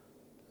law.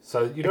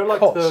 So you know,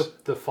 like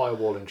the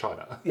firewall in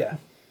China. Yeah.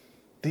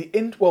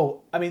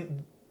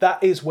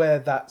 That is where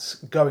that's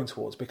going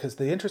towards, because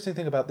the interesting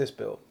thing about this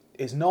bill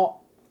is not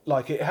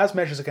like it has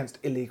measures against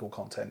illegal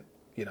content.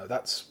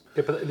 That's...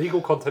 Yeah, but illegal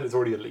content is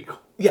already illegal.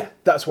 Yeah,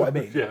 that's what I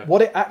mean. Yeah.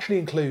 What it actually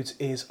includes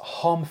is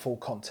harmful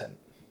content.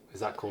 Is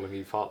that calling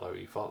you fartlow?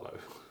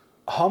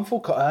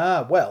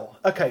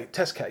 Okay,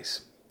 test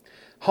case.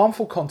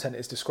 Harmful content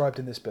is described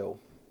in this bill.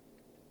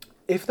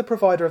 If the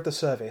provider of the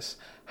service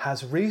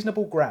has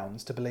reasonable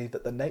grounds to believe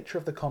that the nature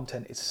of the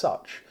content is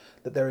such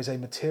that there is a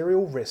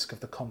material risk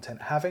of the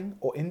content having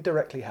or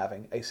indirectly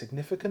having a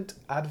significant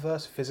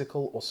adverse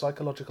physical or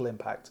psychological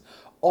impact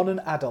on an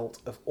adult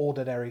of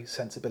ordinary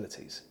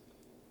sensibilities.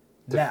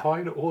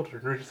 Define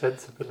ordinary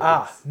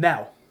sensibilities.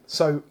 Now.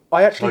 So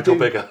I actually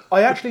bigger.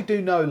 I actually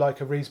do know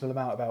like a reasonable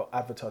amount about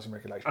advertising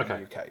regulation in the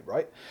UK,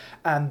 right?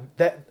 And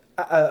that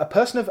a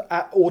person of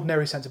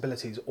ordinary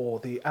sensibilities,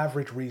 or the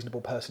average reasonable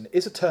person,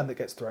 is a term that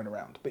gets thrown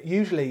around. But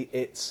usually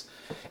it's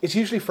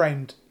usually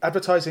framed.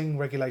 Advertising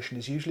regulation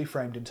is usually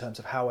framed in terms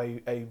of how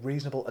a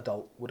reasonable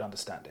adult would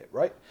understand it,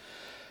 right?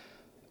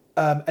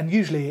 And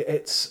usually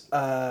it's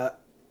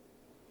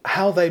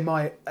how they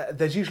might.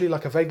 There's usually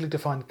like a vaguely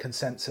defined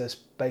consensus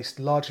based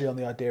largely on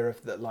the idea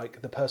of that,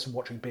 like the person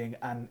watching being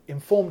an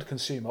informed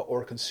consumer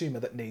or a consumer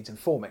that needs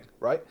informing,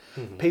 right?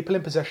 Mm-hmm. People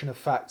in possession of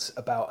facts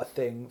about a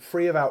thing,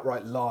 free of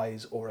outright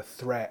lies or a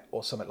threat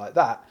or something like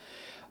that,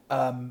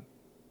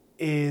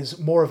 is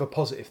more of a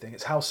positive thing.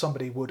 It's how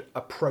somebody would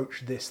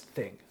approach this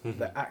thing. Mm-hmm.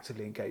 They're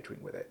actively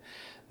engaging with it.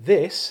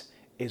 This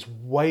is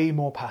way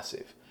more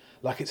passive.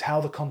 Like it's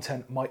how the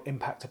content might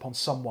impact upon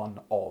someone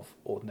of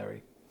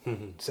ordinary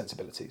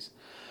sensibilities,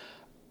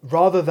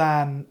 rather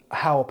than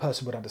how a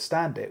person would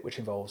understand it, which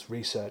involves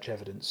research,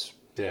 evidence,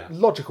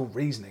 logical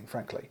reasoning,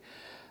 frankly.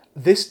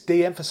 This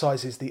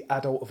de-emphasises the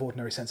adult of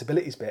ordinary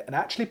sensibilities bit and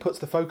actually puts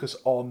the focus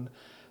on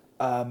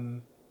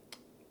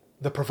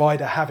the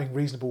provider having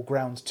reasonable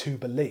grounds to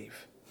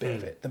believe bit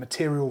of it, the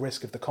material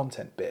risk of the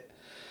content bit.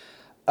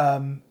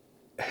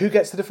 Who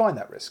gets to define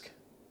that risk?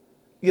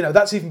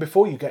 That's even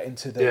before you get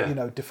into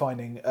the,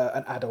 defining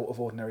an adult of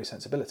ordinary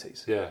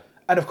sensibilities. Yeah.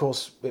 And of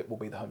course, it will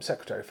be the Home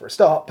Secretary for a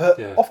start, but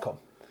Ofcom.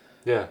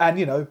 Yeah.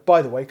 And,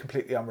 by the way,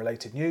 completely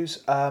unrelated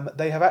news,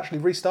 they have actually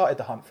restarted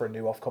the hunt for a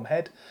new Ofcom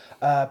head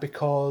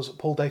because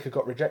Paul Dacre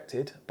got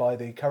rejected by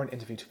the current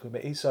interview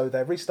committee. So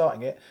they're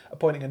restarting it,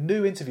 appointing a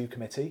new interview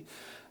committee,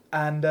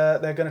 and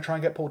they're going to try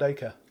and get Paul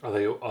Dacre. Are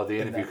the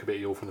interview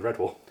committee all from the Red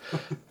Wall?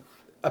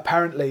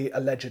 Apparently,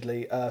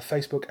 allegedly,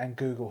 Facebook and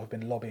Google have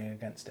been lobbying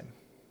against him.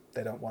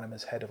 They don't want him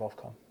as head of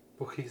Ofcom.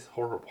 Well, he's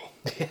horrible.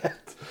 Yeah.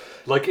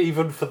 Like,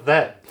 even for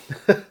them.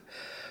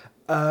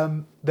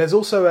 There's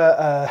also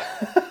a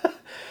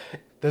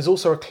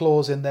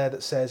clause in there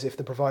that says if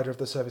the provider of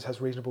the service has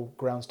reasonable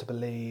grounds to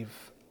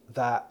believe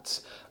that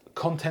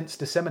content's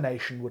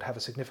dissemination would have a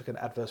significant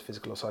adverse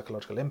physical or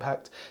psychological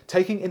impact,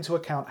 taking into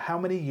account how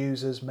many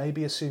users may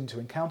be assumed to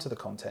encounter the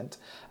content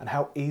and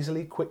how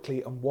easily,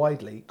 quickly and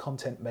widely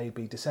content may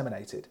be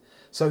disseminated.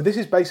 So this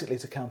is basically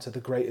to counter the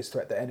greatest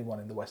threat that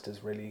anyone in the West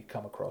has really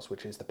come across,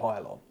 which is the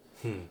pile-on.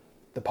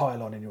 The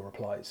pile-on in your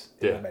replies,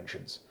 in your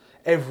mentions.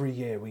 Every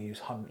year we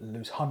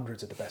lose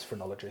hundreds of the best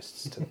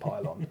phrenologists to the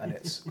pile-on, and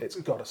it's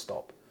got to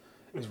stop.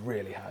 It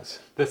really has.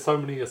 There's so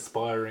many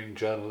aspiring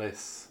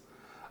journalists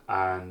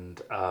and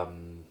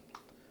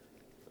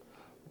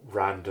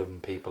random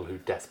people who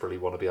desperately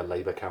want to be a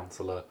Labour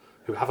councillor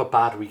who have a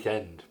bad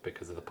weekend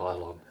because of the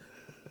pile-on.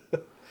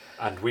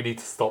 And we need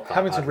to stop that.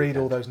 Having to read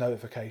all those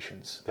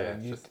notifications. Yeah,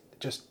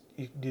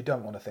 you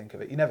don't want to think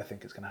of it. You never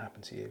think it's going to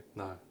happen to you.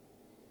 No.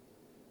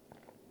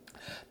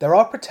 There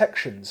are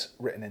protections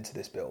written into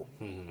this bill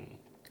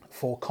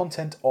for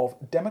content of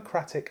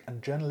democratic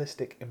and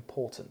journalistic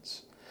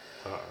importance.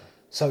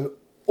 So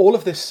all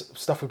of this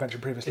stuff we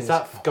mentioned previously is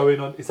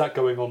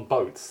going on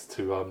boats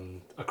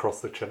to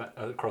across the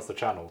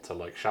channel to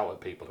like shout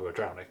at people who are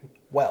drowning?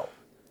 Well,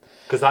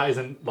 because that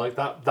isn't like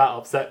that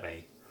upset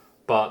me,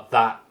 but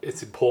that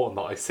it's important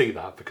that I see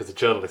that because a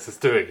journalist is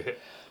doing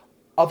it.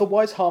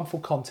 Otherwise harmful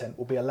content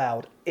will be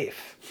allowed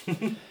if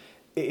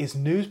it is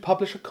news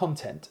publisher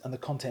content and the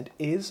content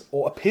is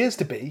or appears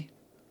to be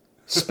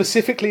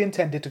specifically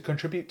intended to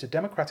contribute to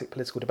democratic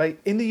political debate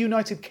in the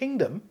United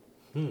Kingdom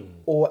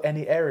or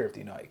any area of the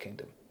United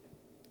Kingdom.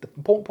 The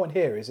important point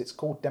here is it's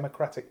called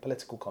democratic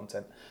political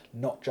content,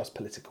 not just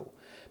political,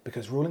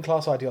 because ruling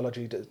class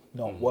ideology does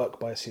not work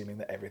by assuming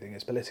that everything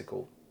is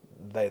political.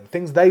 The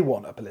things they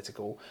want are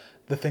political,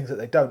 the things that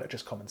they don't are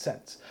just common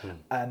sense.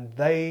 And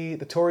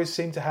the Tories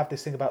seem to have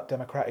this thing about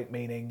democratic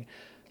meaning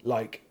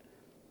like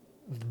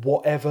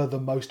whatever the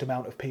most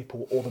amount of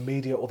people or the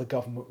media or the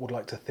government would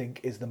like to think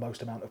is the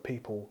most amount of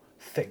people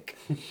think,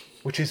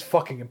 which is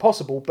fucking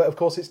impossible. But of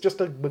course, it's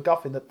just a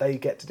MacGuffin that they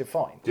get to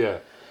define. Yeah.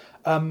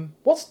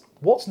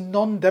 What's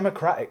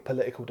non-democratic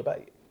political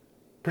debate?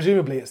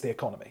 Presumably, it's the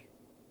economy.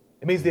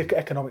 It means the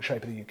economic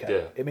shape of the UK.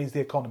 Yeah. It means the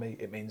economy.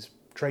 It means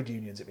trade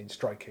unions. It means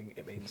striking.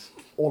 It means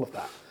all of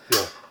that.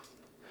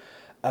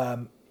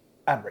 Yeah.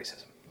 And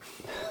racism.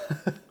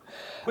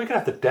 We're gonna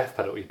have the death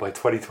penalty by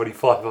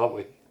 2025, aren't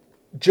we?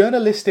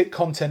 Journalistic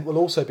content will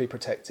also be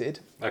protected.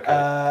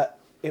 Okay.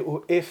 It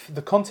will, if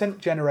the content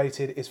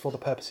generated is for the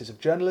purposes of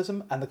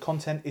journalism and the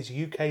content is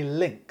UK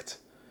linked.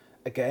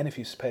 Again, if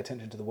you pay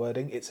attention to the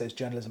wording, it says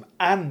journalism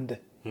and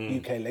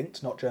UK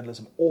linked, not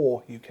journalism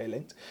or UK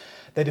linked.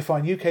 They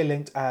define UK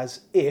linked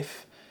as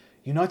if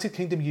United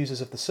Kingdom users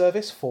of the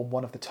service form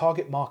one of the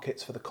target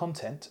markets for the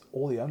content,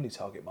 or the only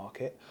target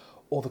market,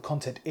 or the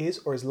content is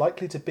or is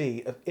likely to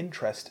be of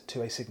interest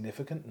to a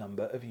significant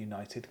number of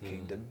United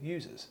Kingdom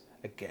users.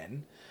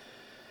 Again,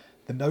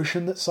 the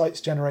notion that sites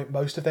generate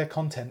most of their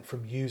content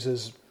from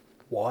users'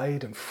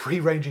 wide and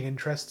free-ranging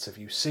interests. Have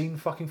you seen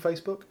fucking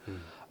Facebook?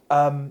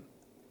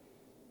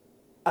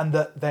 And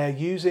that they're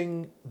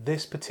using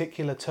this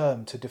particular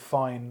term to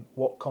define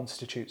what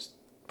constitutes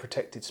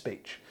protected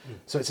speech.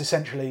 So it's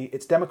essentially,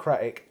 it's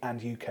democratic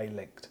and UK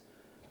linked.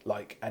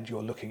 Like, and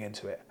you're looking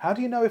into it. How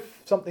do you know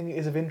if something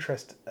is of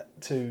interest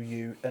to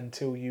you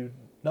until you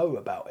know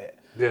about it?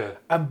 Yeah.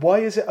 And why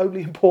is it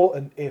only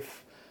important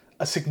if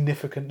a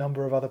significant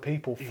number of other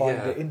people find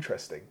it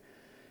interesting?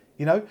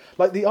 You know,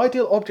 like the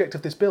ideal object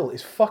of this bill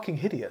is fucking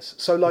hideous.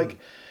 So like,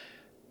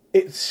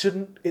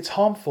 it's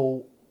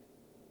harmful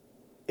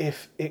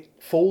if it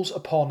falls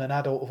upon an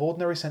adult of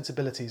ordinary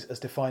sensibilities as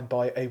defined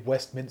by a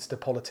Westminster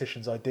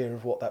politician's idea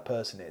of what that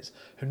person is,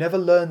 who never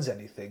learns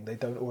anything they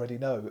don't already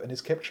know and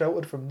is kept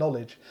sheltered from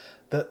knowledge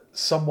that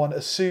someone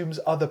assumes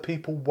other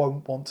people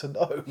won't want to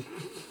know.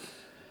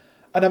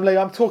 And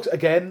I'm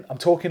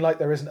talking like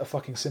there isn't a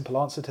fucking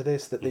simple answer to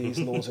this, that these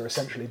laws are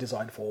essentially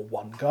designed for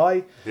one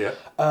guy. Yeah.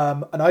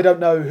 And I don't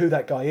know who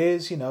that guy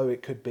is. You know,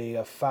 it could be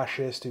a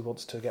fascist who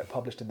wants to get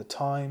published in the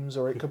Times,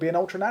 or it could be an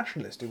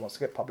ultranationalist who wants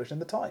to get published in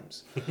the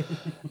Times.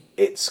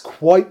 It's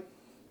quite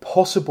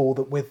possible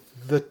that with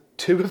the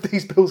two of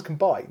these bills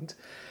combined,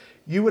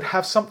 you would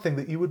have something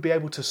that you would be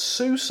able to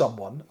sue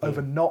someone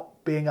over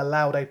not being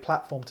allowed a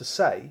platform to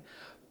say,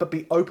 but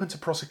be open to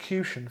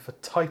prosecution for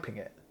typing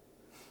it.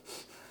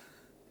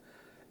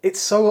 It's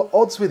so at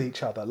odds with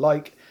each other.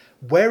 Like,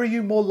 where are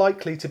you more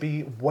likely to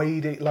be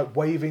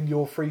waving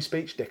your free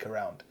speech dick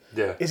around?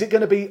 Yeah. Is it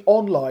going to be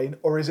online,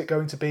 or is it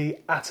going to be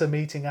at a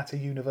meeting at a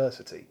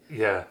university?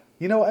 Yeah.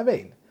 You know what I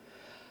mean?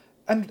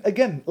 And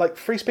again, like,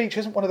 free speech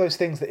isn't one of those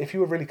things that if you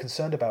were really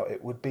concerned about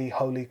it would be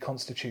wholly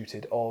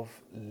constituted of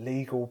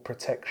legal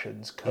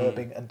protections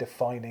curbing and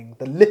defining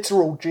the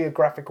literal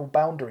geographical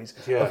boundaries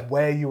of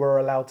where you are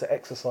allowed to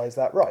exercise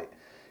that right.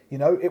 You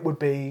know, it would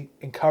be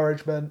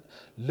encouragement,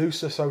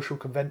 looser social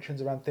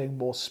conventions around things,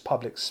 more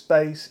public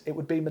space. It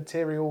would be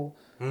material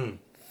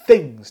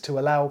things to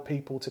allow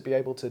people to be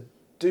able to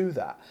do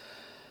that.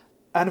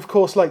 And of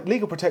course, like,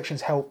 legal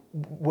protections I've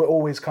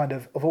always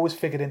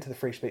figured into the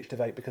free speech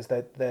debate because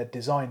they're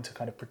designed to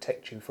kind of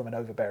protect you from an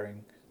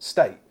overbearing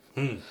state.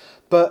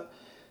 But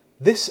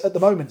this, at the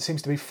moment,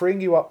 seems to be freeing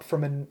you up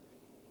from an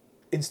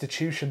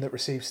institution that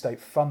receives state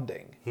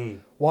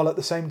funding, while at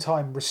the same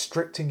time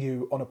restricting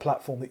you on a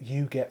platform that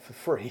you get for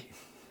free.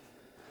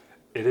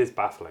 It is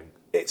baffling.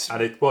 It's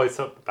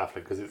not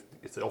baffling because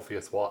it's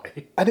obvious why.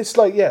 And it's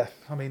like,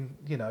 I mean,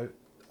 you know,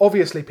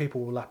 obviously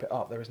people will lap it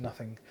up. There is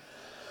nothing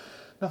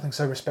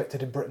so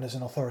respected in Britain as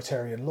an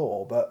authoritarian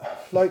law,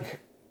 but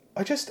like,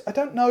 I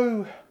don't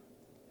know.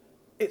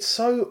 It's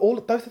so,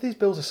 both of these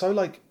bills are so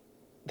like,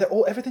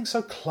 everything's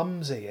so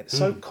clumsy. It's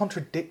so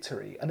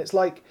contradictory, and it's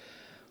like,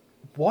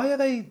 why are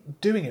they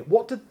doing it?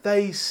 What did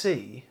they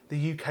see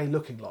the UK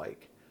looking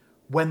like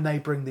when they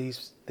bring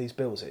these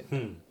bills in?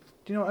 Do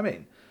you know what I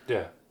mean?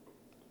 Yeah.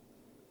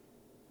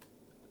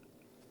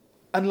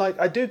 And like,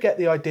 I do get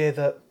the idea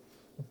that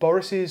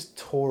Boris's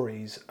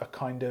Tories are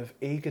kind of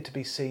eager to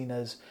be seen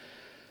as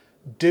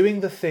doing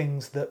the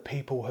things that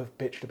people have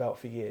bitched about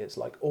for years,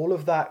 like all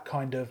of that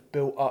kind of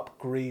built-up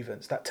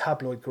grievance, that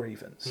tabloid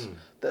grievance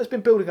that has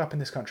been building up in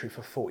this country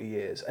for 40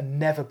 years and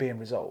never being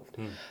resolved.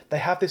 They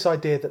have this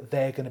idea that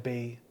they're going to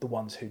be the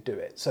ones who do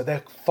it. So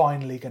they're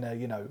finally going to,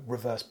 you know,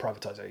 reverse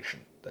privatisation.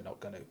 They're not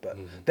going to, but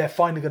they're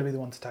finally going to be the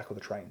ones to tackle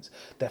the trains.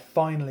 They're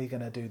finally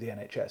going to do the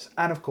NHS.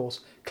 And, of course,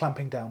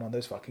 clamping down on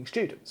those fucking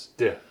students.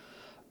 Yeah.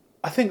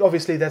 I think,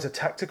 obviously, there's a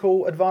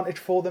tactical advantage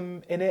for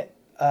them in it.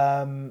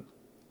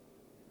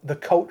 The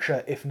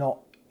culture, if not,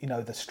 you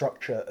know, the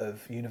structure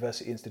of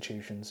university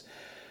institutions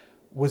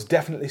was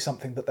definitely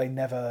something that they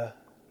never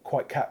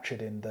quite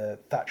captured in the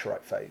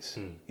Thatcherite phase.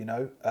 You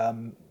know,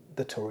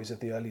 the Tories of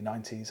the early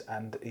 90s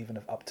and even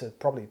up to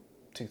probably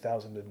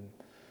 2000 and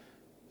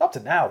up to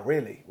now,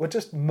 really, were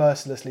just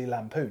mercilessly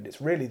lampooned. It's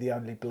really the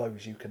only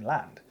blows you can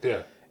land.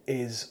 Yeah.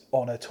 Is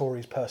on a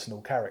Tory's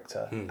personal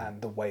character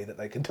and the way that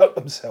they conduct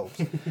themselves.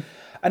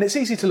 And it's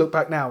easy to look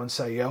back now and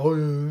say,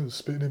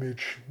 spitting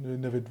image, it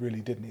never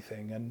really did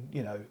anything. And,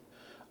 you know,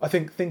 I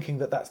think thinking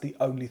that that's the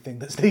only thing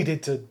that's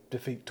needed to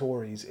defeat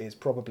Tories has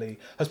probably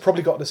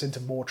gotten us into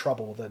more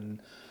trouble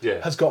than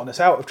has gotten us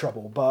out of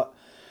trouble. But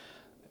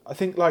I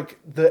think, like,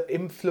 the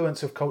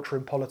influence of culture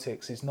in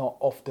politics is not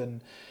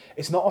often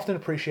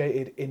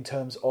appreciated in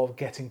terms of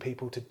getting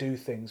people to do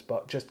things,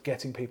 but just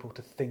getting people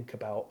to think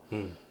about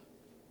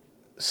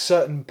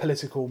certain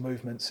political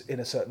movements in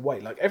a certain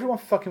way. Like, everyone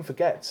fucking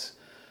forgets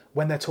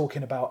when they're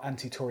talking about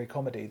anti-Tory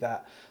comedy,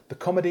 that the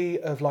comedy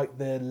of like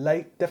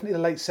definitely the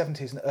late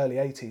 70s and early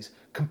 80s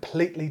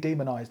completely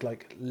demonised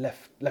like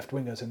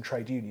left-wingers and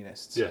trade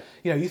unionists. Yeah.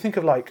 You know, you think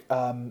of like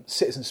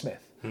Citizen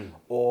Smith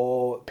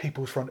or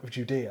People's Front of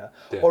Judea,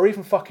 Yeah. or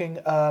even fucking,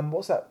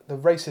 what's that, the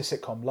racist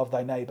sitcom Love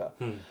Thy Neighbour.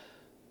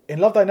 In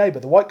Love Thy Neighbour,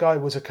 the white guy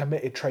was a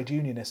committed trade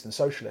unionist and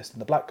socialist,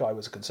 and the black guy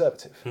was a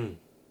conservative.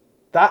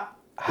 That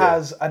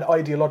has an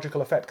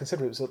ideological effect,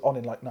 considering it was on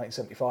in like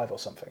 1975 or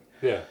something.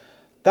 Yeah.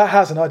 That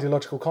has an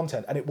ideological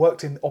content, and it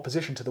worked in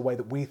opposition to the way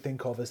that we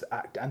think of as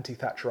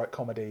anti-Thatcherite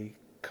comedy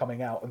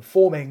coming out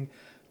and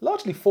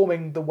largely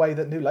forming the way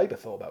that New Labour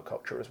thought about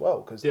culture as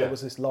well, because there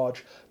was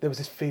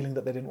this feeling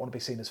that they didn't want to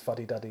be seen as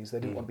fuddy-duddies, they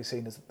didn't want to be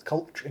seen as,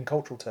 in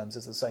cultural terms,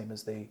 as the same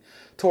as the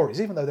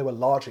Tories, even though they were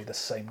largely the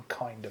same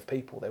kind of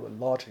people, they were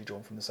largely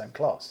drawn from the same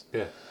class.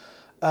 Yeah.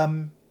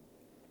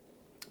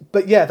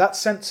 But yeah, that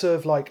sense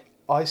of like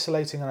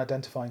isolating and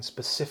identifying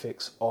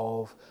specifics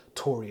of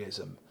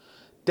Toryism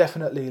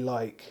definitely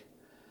like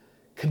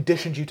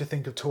conditioned you to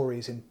think of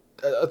Tories in,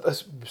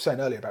 as I was saying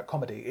earlier about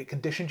comedy, it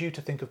conditioned you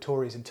to think of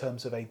Tories in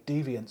terms of a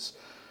deviance,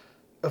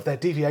 of their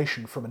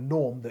deviation from a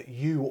norm that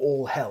you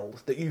all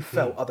held, that you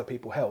felt other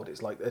people held.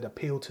 It's like it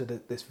appealed to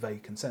this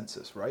vague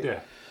consensus, right?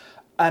 Yeah.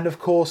 And of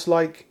course,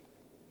 like,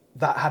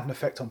 that had an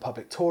effect on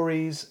public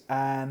Tories,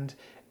 and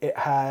it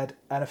had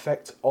an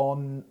effect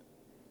on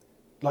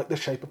like the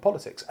shape of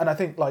politics. And I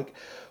think like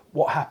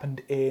what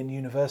happened in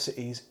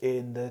universities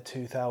in the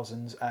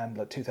 2000s and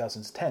like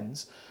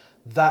 2010s,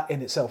 that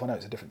in itself, I know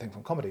it's a different thing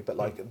from comedy, but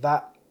like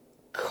that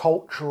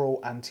cultural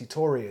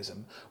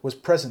anti-Toryism was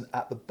present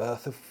at the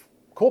birth of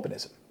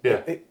Corbynism.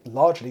 Yeah. It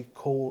largely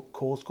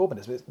caused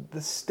Corbynism.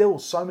 There's still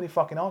so many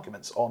fucking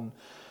arguments on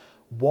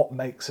what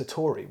makes a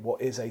Tory, what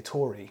is a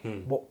Tory,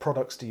 what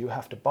products do you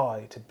have to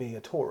buy to be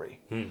a Tory.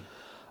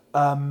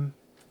 And,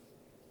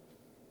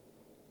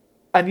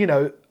 you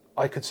know,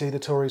 I could see the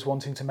Tories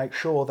wanting to make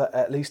sure that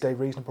at least a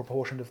reasonable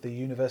proportion of the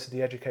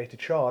university-educated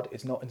shard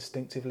is not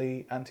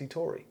instinctively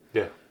anti-Tory.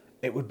 Yeah.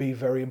 It would be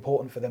very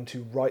important for them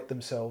to write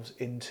themselves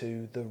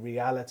into the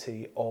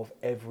reality of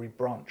every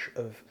branch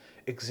of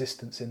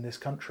existence in this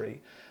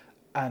country,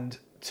 and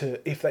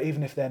to,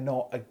 even if they're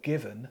not a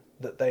given,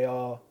 that they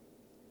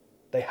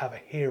have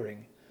a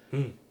hearing,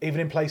 even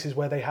in places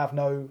where they have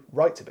no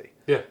right to be.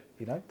 Yeah.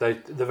 You know,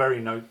 the very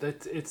note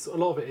that it's a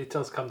lot of it. It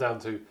does come down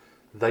to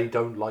they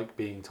don't like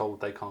being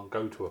told they can't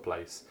go to a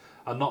place,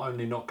 and not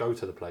only not go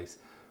to the place,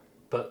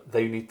 but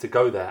they need to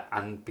go there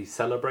and be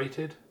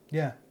celebrated.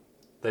 Yeah.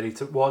 They need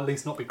to, well, at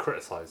least not be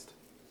criticised.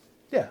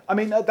 Yeah, I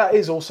mean, that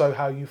is also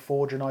how you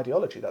forge an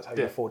ideology. That's how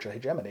you forge a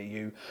hegemony.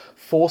 You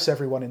force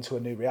everyone into a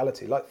new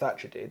reality, like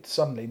Thatcher did.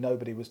 Suddenly,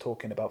 nobody was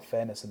talking about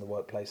fairness in the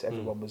workplace.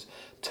 Everyone was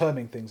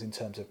terming things in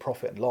terms of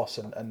profit and loss.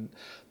 And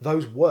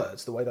those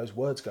words, the way those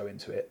words go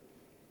into it,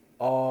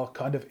 are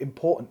kind of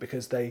important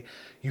because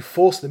you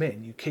force them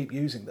in, you keep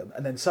using them,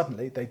 and then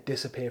suddenly they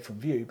disappear from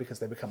view because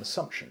they become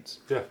assumptions.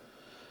 Yeah.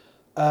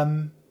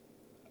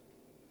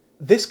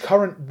 This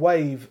current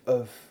wave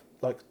of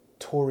like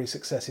Tory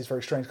success is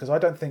very strange because I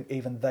don't think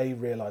even they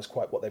realise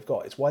quite what they've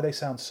got. It's why they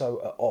sound so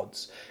at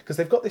odds, because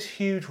they've got this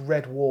huge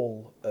red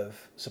wall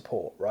of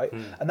support, right?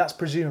 And that's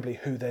presumably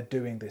who they're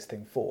doing this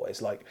thing for.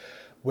 It's like,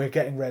 we're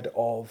getting rid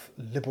of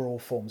liberal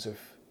forms of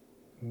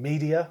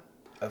media,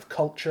 of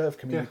culture, of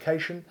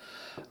communication.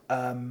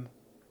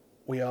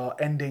 We are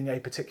ending a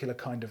particular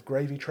kind of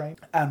gravy train,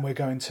 and we're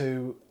going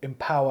to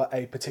empower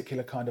a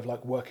particular kind of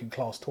like working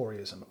class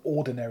Toryism,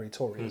 ordinary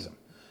Toryism.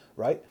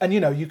 Right? And, you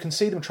know, you can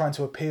see them trying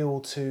to appeal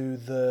to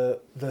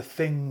the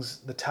things,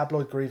 the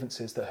tabloid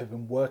grievances that have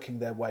been working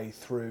their way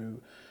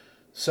through,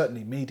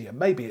 certainly media.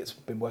 Maybe it's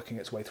been working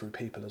its way through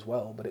people as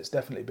well, but it's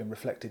definitely been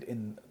reflected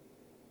in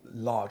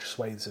large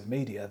swathes of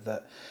media,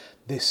 that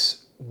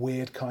this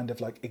weird kind of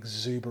like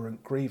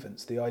exuberant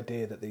grievance, the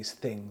idea that these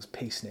things,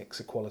 peaceniks,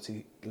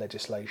 equality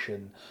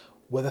legislation,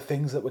 were the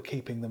things that were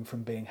keeping them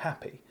from being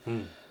happy.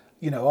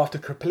 You know, after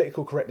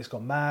political correctness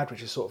gone mad,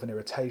 which is sort of an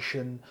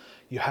irritation,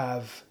 you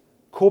have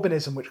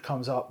Corbynism, which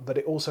comes up, but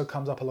it also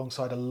comes up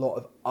alongside a lot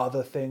of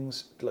other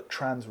things like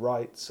trans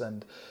rights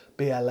and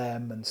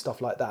BLM and stuff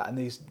like that. And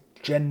these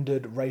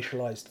gendered,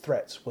 racialised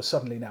threats were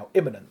suddenly now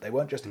imminent. They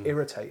weren't just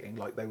irritating,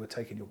 like they were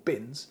taking your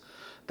bins.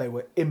 They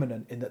were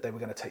imminent in that they were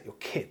going to take your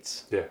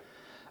kids. Yeah.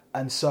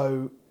 And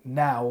so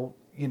now,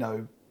 you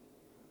know,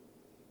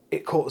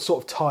 it sort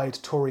of tied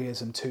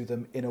Toryism to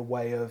them in a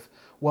way of,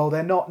 well,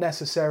 they're not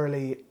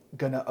necessarily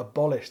going to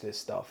abolish this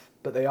stuff,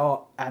 but they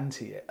are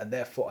anti it, and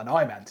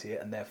I'm anti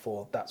it, and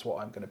therefore that's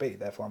what I'm going to be.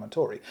 Therefore, I'm a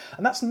Tory,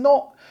 and that's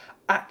not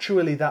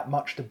actually that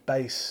much to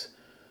base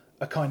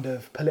a kind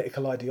of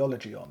political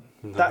ideology on.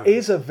 No. That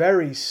is a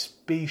very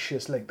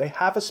specious link. They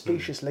have a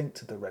specious link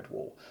to the Red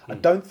Wall. I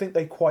don't think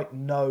they quite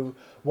know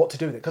what to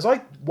do with it, because I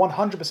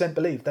 100%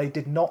 believe they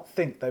did not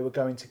think they were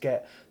going to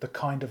get the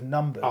kind of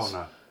numbers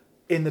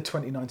in the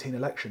 2019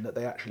 election that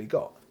they actually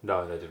got.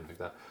 No, they didn't think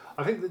that.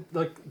 I think that,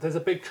 like, there's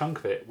a big chunk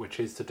of it which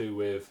is to do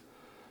with,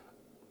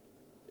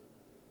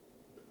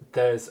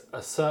 there's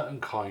a certain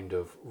kind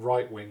of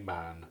right-wing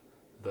man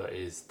that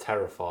is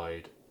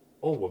terrified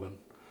or woman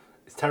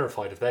is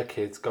terrified of their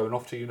kids going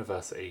off to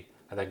university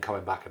and then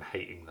coming back and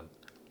hating them.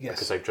 Yes.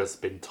 Because they've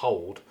just been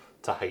told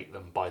to hate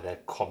them by their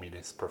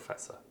communist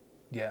professor.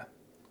 Yeah.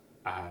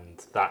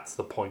 And that's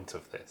the point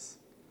of this.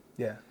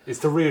 Yeah. Is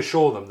to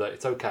reassure them that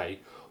it's okay,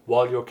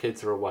 while your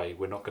kids are away,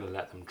 we're not going to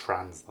let them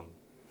trans them.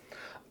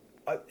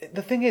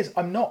 The thing is,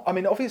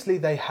 obviously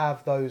they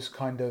have those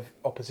kind of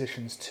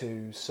oppositions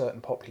to certain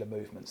popular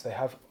movements. They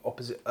have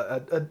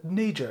a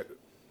knee-jerk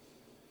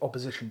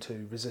opposition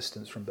to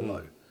resistance from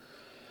below.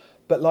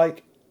 But,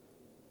 like,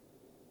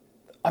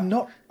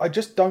 I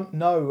just don't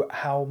know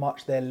how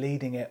much they're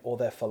leading it or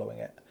they're following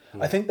it.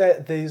 I think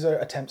that these are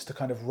attempts to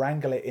kind of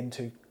wrangle it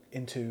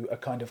into a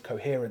kind of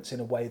coherence in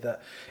a way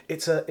that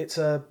it's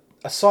a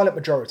silent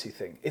majority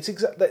thing.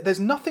 There's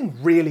nothing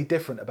really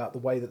different about the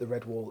way that the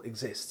Red Wall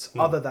exists,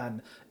 other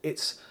than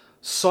it's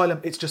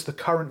silent. It's just the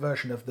current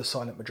version of the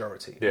silent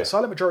majority. Yeah. The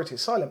silent majority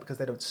is silent because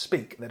they don't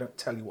speak and they don't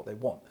tell you what they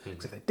want.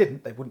 Because if they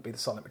didn't, they wouldn't be the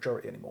silent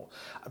majority anymore.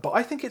 But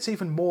I think it's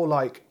even more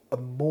like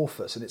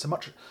amorphous, and it's a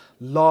much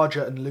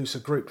larger and looser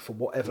group for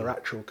whatever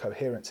actual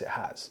coherence it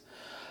has.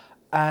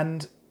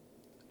 And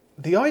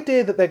the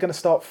idea that they're going to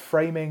start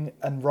framing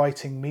and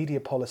writing media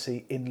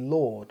policy in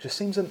law just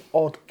seems an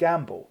odd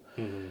gamble.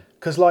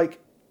 Because, like,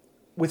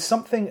 with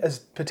something as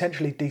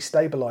potentially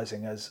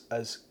destabilising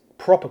as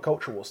proper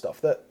culture war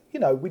stuff, that, you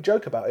know, we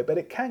joke about it, but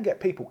it can get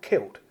people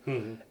killed.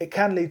 It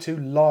can lead to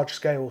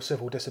large-scale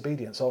civil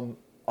disobedience on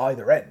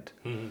either end.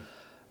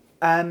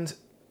 And,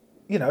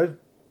 you know,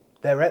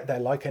 they're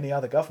like any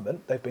other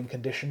government. They've been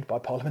conditioned by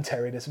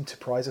parliamentarianism to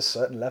prize a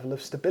certain level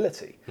of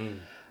stability.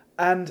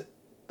 And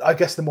I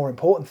guess the more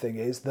important thing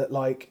is that,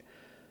 like,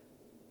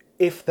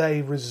 if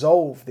they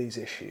resolve these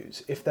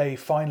issues, if they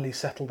finally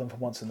settle them for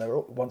once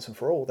and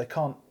for all, they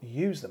can't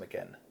use them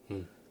again.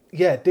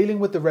 Yeah, dealing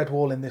with the Red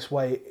Wall in this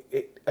way,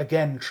 it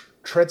again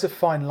treads a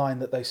fine line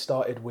that they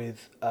started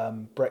with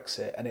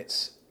Brexit, and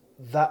it's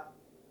that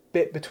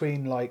bit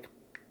between, like,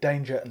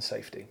 danger and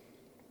safety.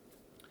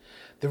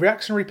 The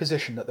reactionary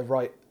position that the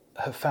right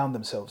have found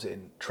themselves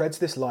in treads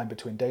this line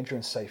between danger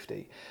and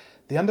safety.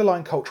 The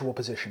underlying cultural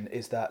position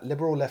is that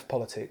liberal left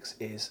politics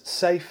is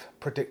safe,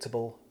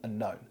 predictable, and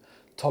known.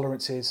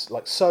 Tolerance is,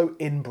 like, so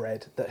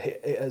inbred that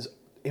it has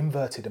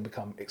inverted and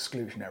become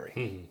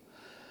exclusionary.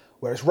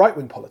 Whereas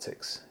right-wing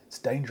politics, it's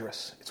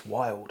dangerous, it's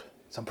wild,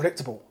 it's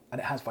unpredictable, and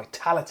it has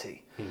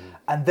vitality,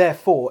 and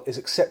therefore is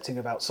accepting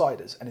of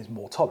outsiders and is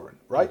more tolerant,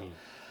 right?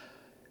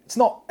 It's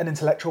not an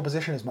intellectual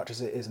position as much as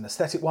it is an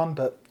aesthetic one,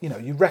 but, you know,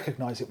 you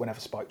recognise it whenever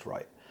spiked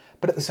right.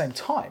 But at the same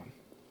time,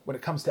 when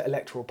it comes to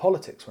electoral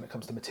politics, when it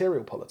comes to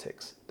material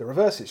politics, the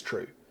reverse is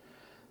true.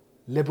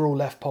 Liberal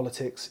left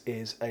politics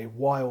is a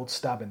wild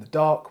stab in the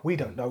dark. We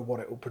don't know what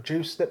it will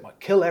produce. That might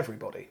kill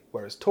everybody.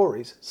 Whereas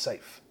Tories,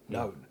 safe,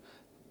 known.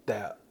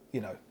 They're, you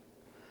know,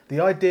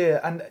 the idea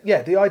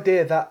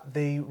that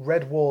the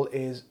Red Wall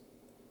is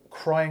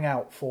crying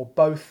out for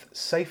both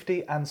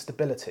safety and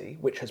stability,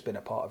 which has been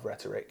a part of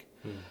rhetoric,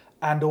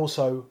 and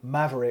also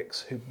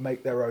mavericks who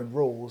make their own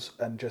rules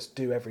and just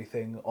do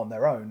everything on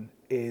their own,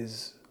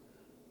 is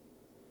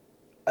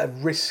a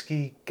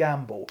risky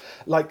gamble.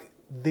 Like,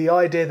 the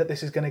idea that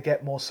this is going to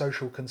get more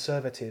social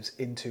conservatives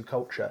into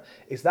culture,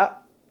 is the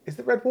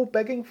Red Wall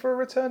begging for a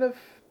return of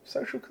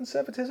social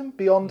conservatism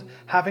beyond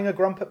having a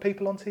grump at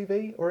people on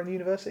TV or in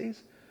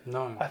universities?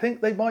 No. I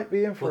think they might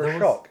be in for a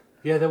shock.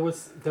 There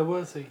was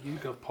a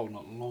YouGov poll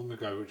not long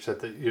ago which said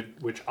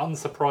that which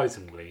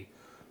unsurprisingly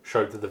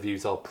showed that the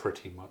views are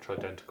pretty much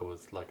identical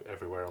as, like,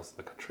 everywhere else in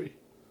the country.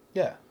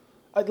 Yeah.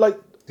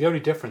 The only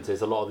difference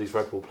is a lot of these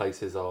Red Wall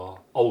places are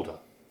older.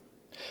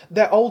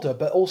 They're older,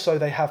 but also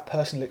they have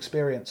personal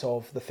experience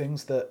of the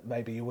things that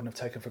maybe you wouldn't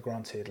have taken for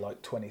granted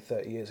like 20,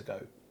 30 years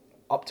ago,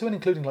 up to and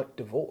including, like,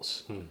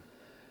 divorce.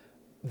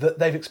 That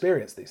they've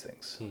experienced these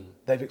things.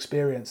 They've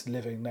experienced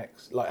living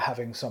next, like,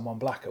 having someone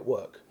black at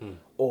work,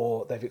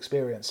 or they've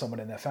experienced someone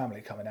in their family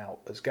coming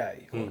out as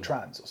gay or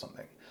trans or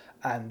something.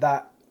 And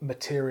that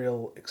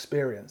material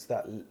experience,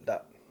 I'm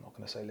not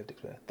going to say lived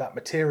experience, that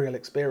material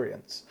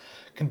experience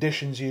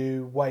conditions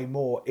you way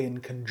more in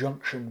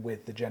conjunction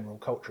with the general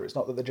culture. It's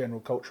not that the general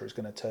culture is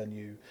going to turn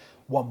you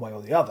one way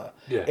or the other.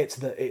 Yeah. It's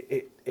that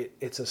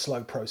it's a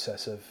slow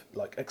process of,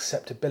 like,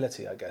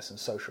 acceptability, I guess, and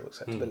social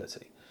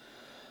acceptability.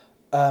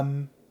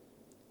 And,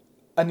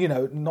 you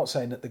know, not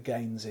saying that the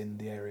gains in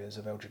the areas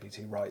of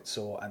LGBT rights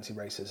or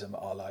anti-racism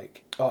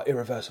are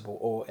irreversible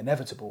or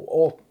inevitable,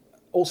 or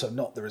also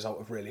not the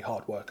result of really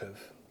hard work of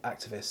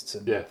activists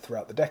and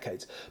throughout the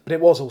decades, but it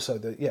was also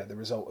the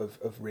result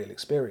of real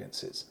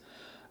experiences.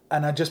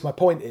 And my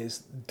point is,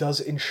 does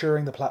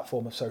ensuring the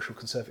platform of social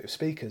conservative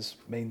speakers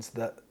means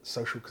that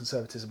social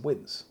conservatism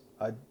wins?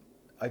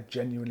 I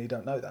genuinely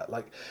don't know that.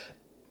 Like,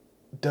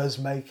 does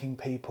making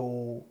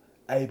people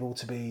able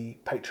to be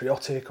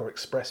patriotic or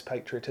express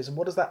patriotism,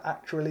 what does that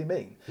actually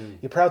mean?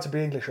 You're proud to be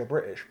English or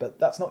British, but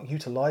that's not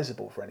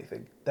utilisable for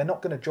anything. They're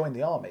not going to join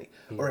the army,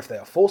 or if they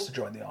are forced to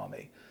join the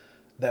army,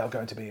 they are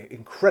going to be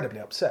incredibly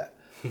upset.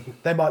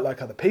 They might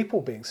like other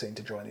people being seen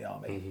to join the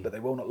army, but they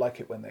will not like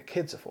it when their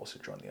kids are forced to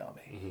join the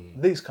army.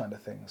 These kind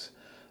of things.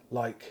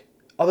 Like,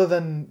 Other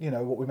than,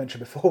 what we mentioned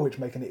before, which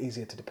making it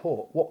easier to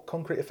deport, what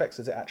concrete effects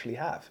does it actually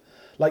have?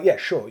 Like, yeah,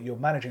 sure, you're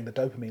managing the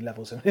dopamine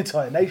levels of an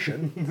entire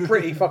nation,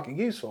 pretty fucking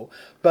useful,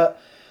 but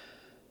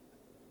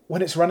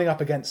when it's running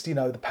up against,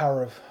 the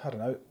power of, I don't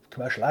know,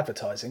 commercial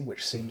advertising,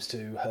 which seems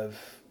to have,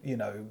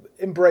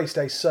 embraced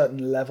a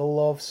certain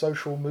level of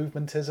social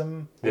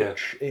movementism,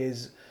 which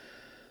is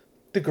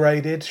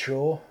degraded,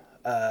 sure,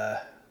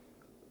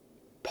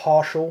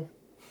 partial,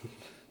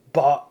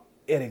 but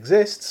it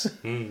exists.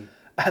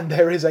 And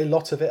there is a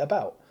lot of it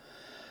about.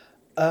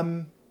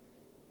 And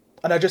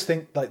I just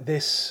think like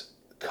this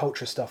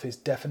culture stuff is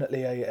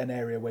definitely an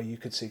area where you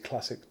could see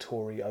classic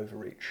Tory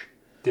overreach.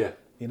 Yeah.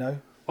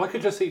 I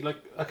could just see,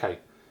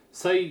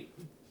 say,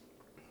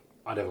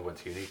 I never went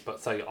to uni,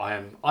 but say I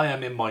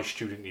am in my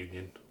student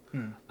union,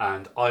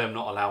 and I am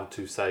not allowed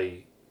to,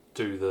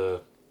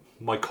 do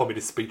my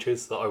communist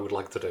speeches that I would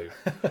like to do,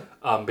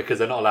 because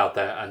they're not allowed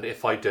there, and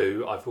if I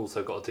do, I've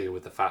also got to deal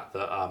with the fact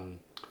that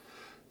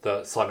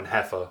Simon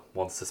Heffer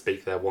wants to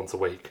speak there once a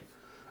week,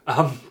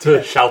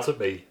 to shout at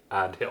me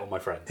and hit on my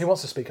friends. He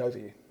wants to speak over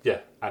you.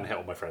 Yeah, and hit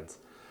on my friends.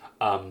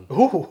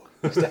 Ooh,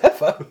 Mr.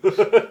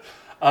 Heffer.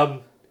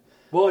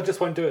 Well, I just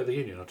won't do it at the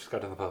union. I'll just go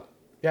down the pub.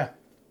 Yeah.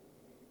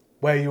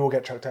 Where you all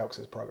get chucked out because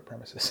it's private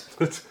premises.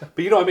 But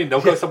you know what I mean?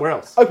 They'll go somewhere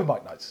else. Open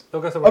mic nights.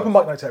 They'll go somewhere Open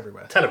else. mic nights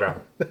everywhere.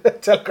 Telegram.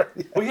 Telegram.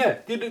 Yeah. Well, yeah.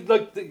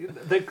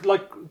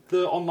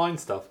 The online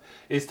stuff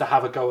is to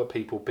have a go at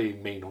people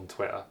being mean on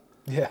Twitter.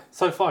 Yeah.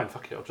 So fine,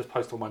 fuck it. I'll just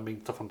post all my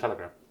mean stuff on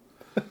Telegram.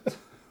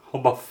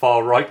 On my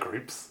far right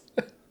groups.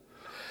 I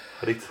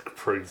need to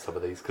prune some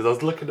of these because I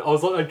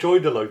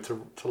joined a load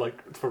for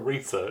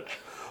research,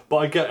 but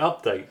I get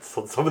updates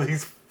on some of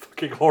these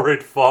fucking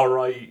horrid far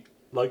right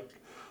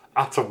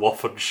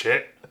Atterwaff and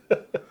shit,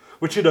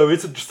 which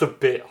isn't just a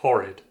bit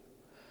horrid.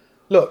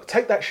 Look,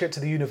 take that shit to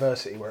the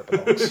university where it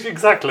belongs.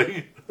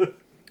 Exactly.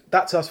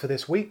 That's us for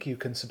this week. You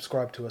can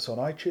subscribe to us on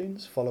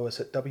iTunes. Follow us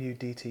at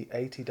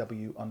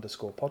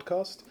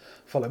WDTATW_podcast.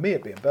 Follow me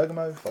at Being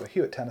Bergamo. Follow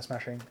Hugh at Tanner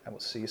Smashing. And we'll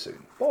see you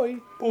soon. Bye.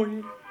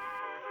 Bye.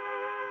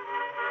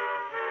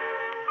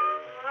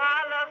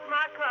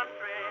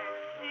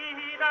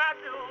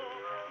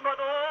 But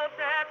oh,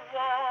 that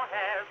war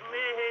has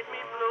made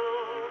me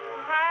blue.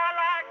 I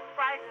like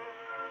fighting,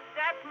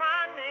 that's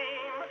my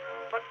name.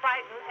 But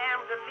fighting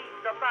am the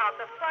least about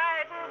the fight.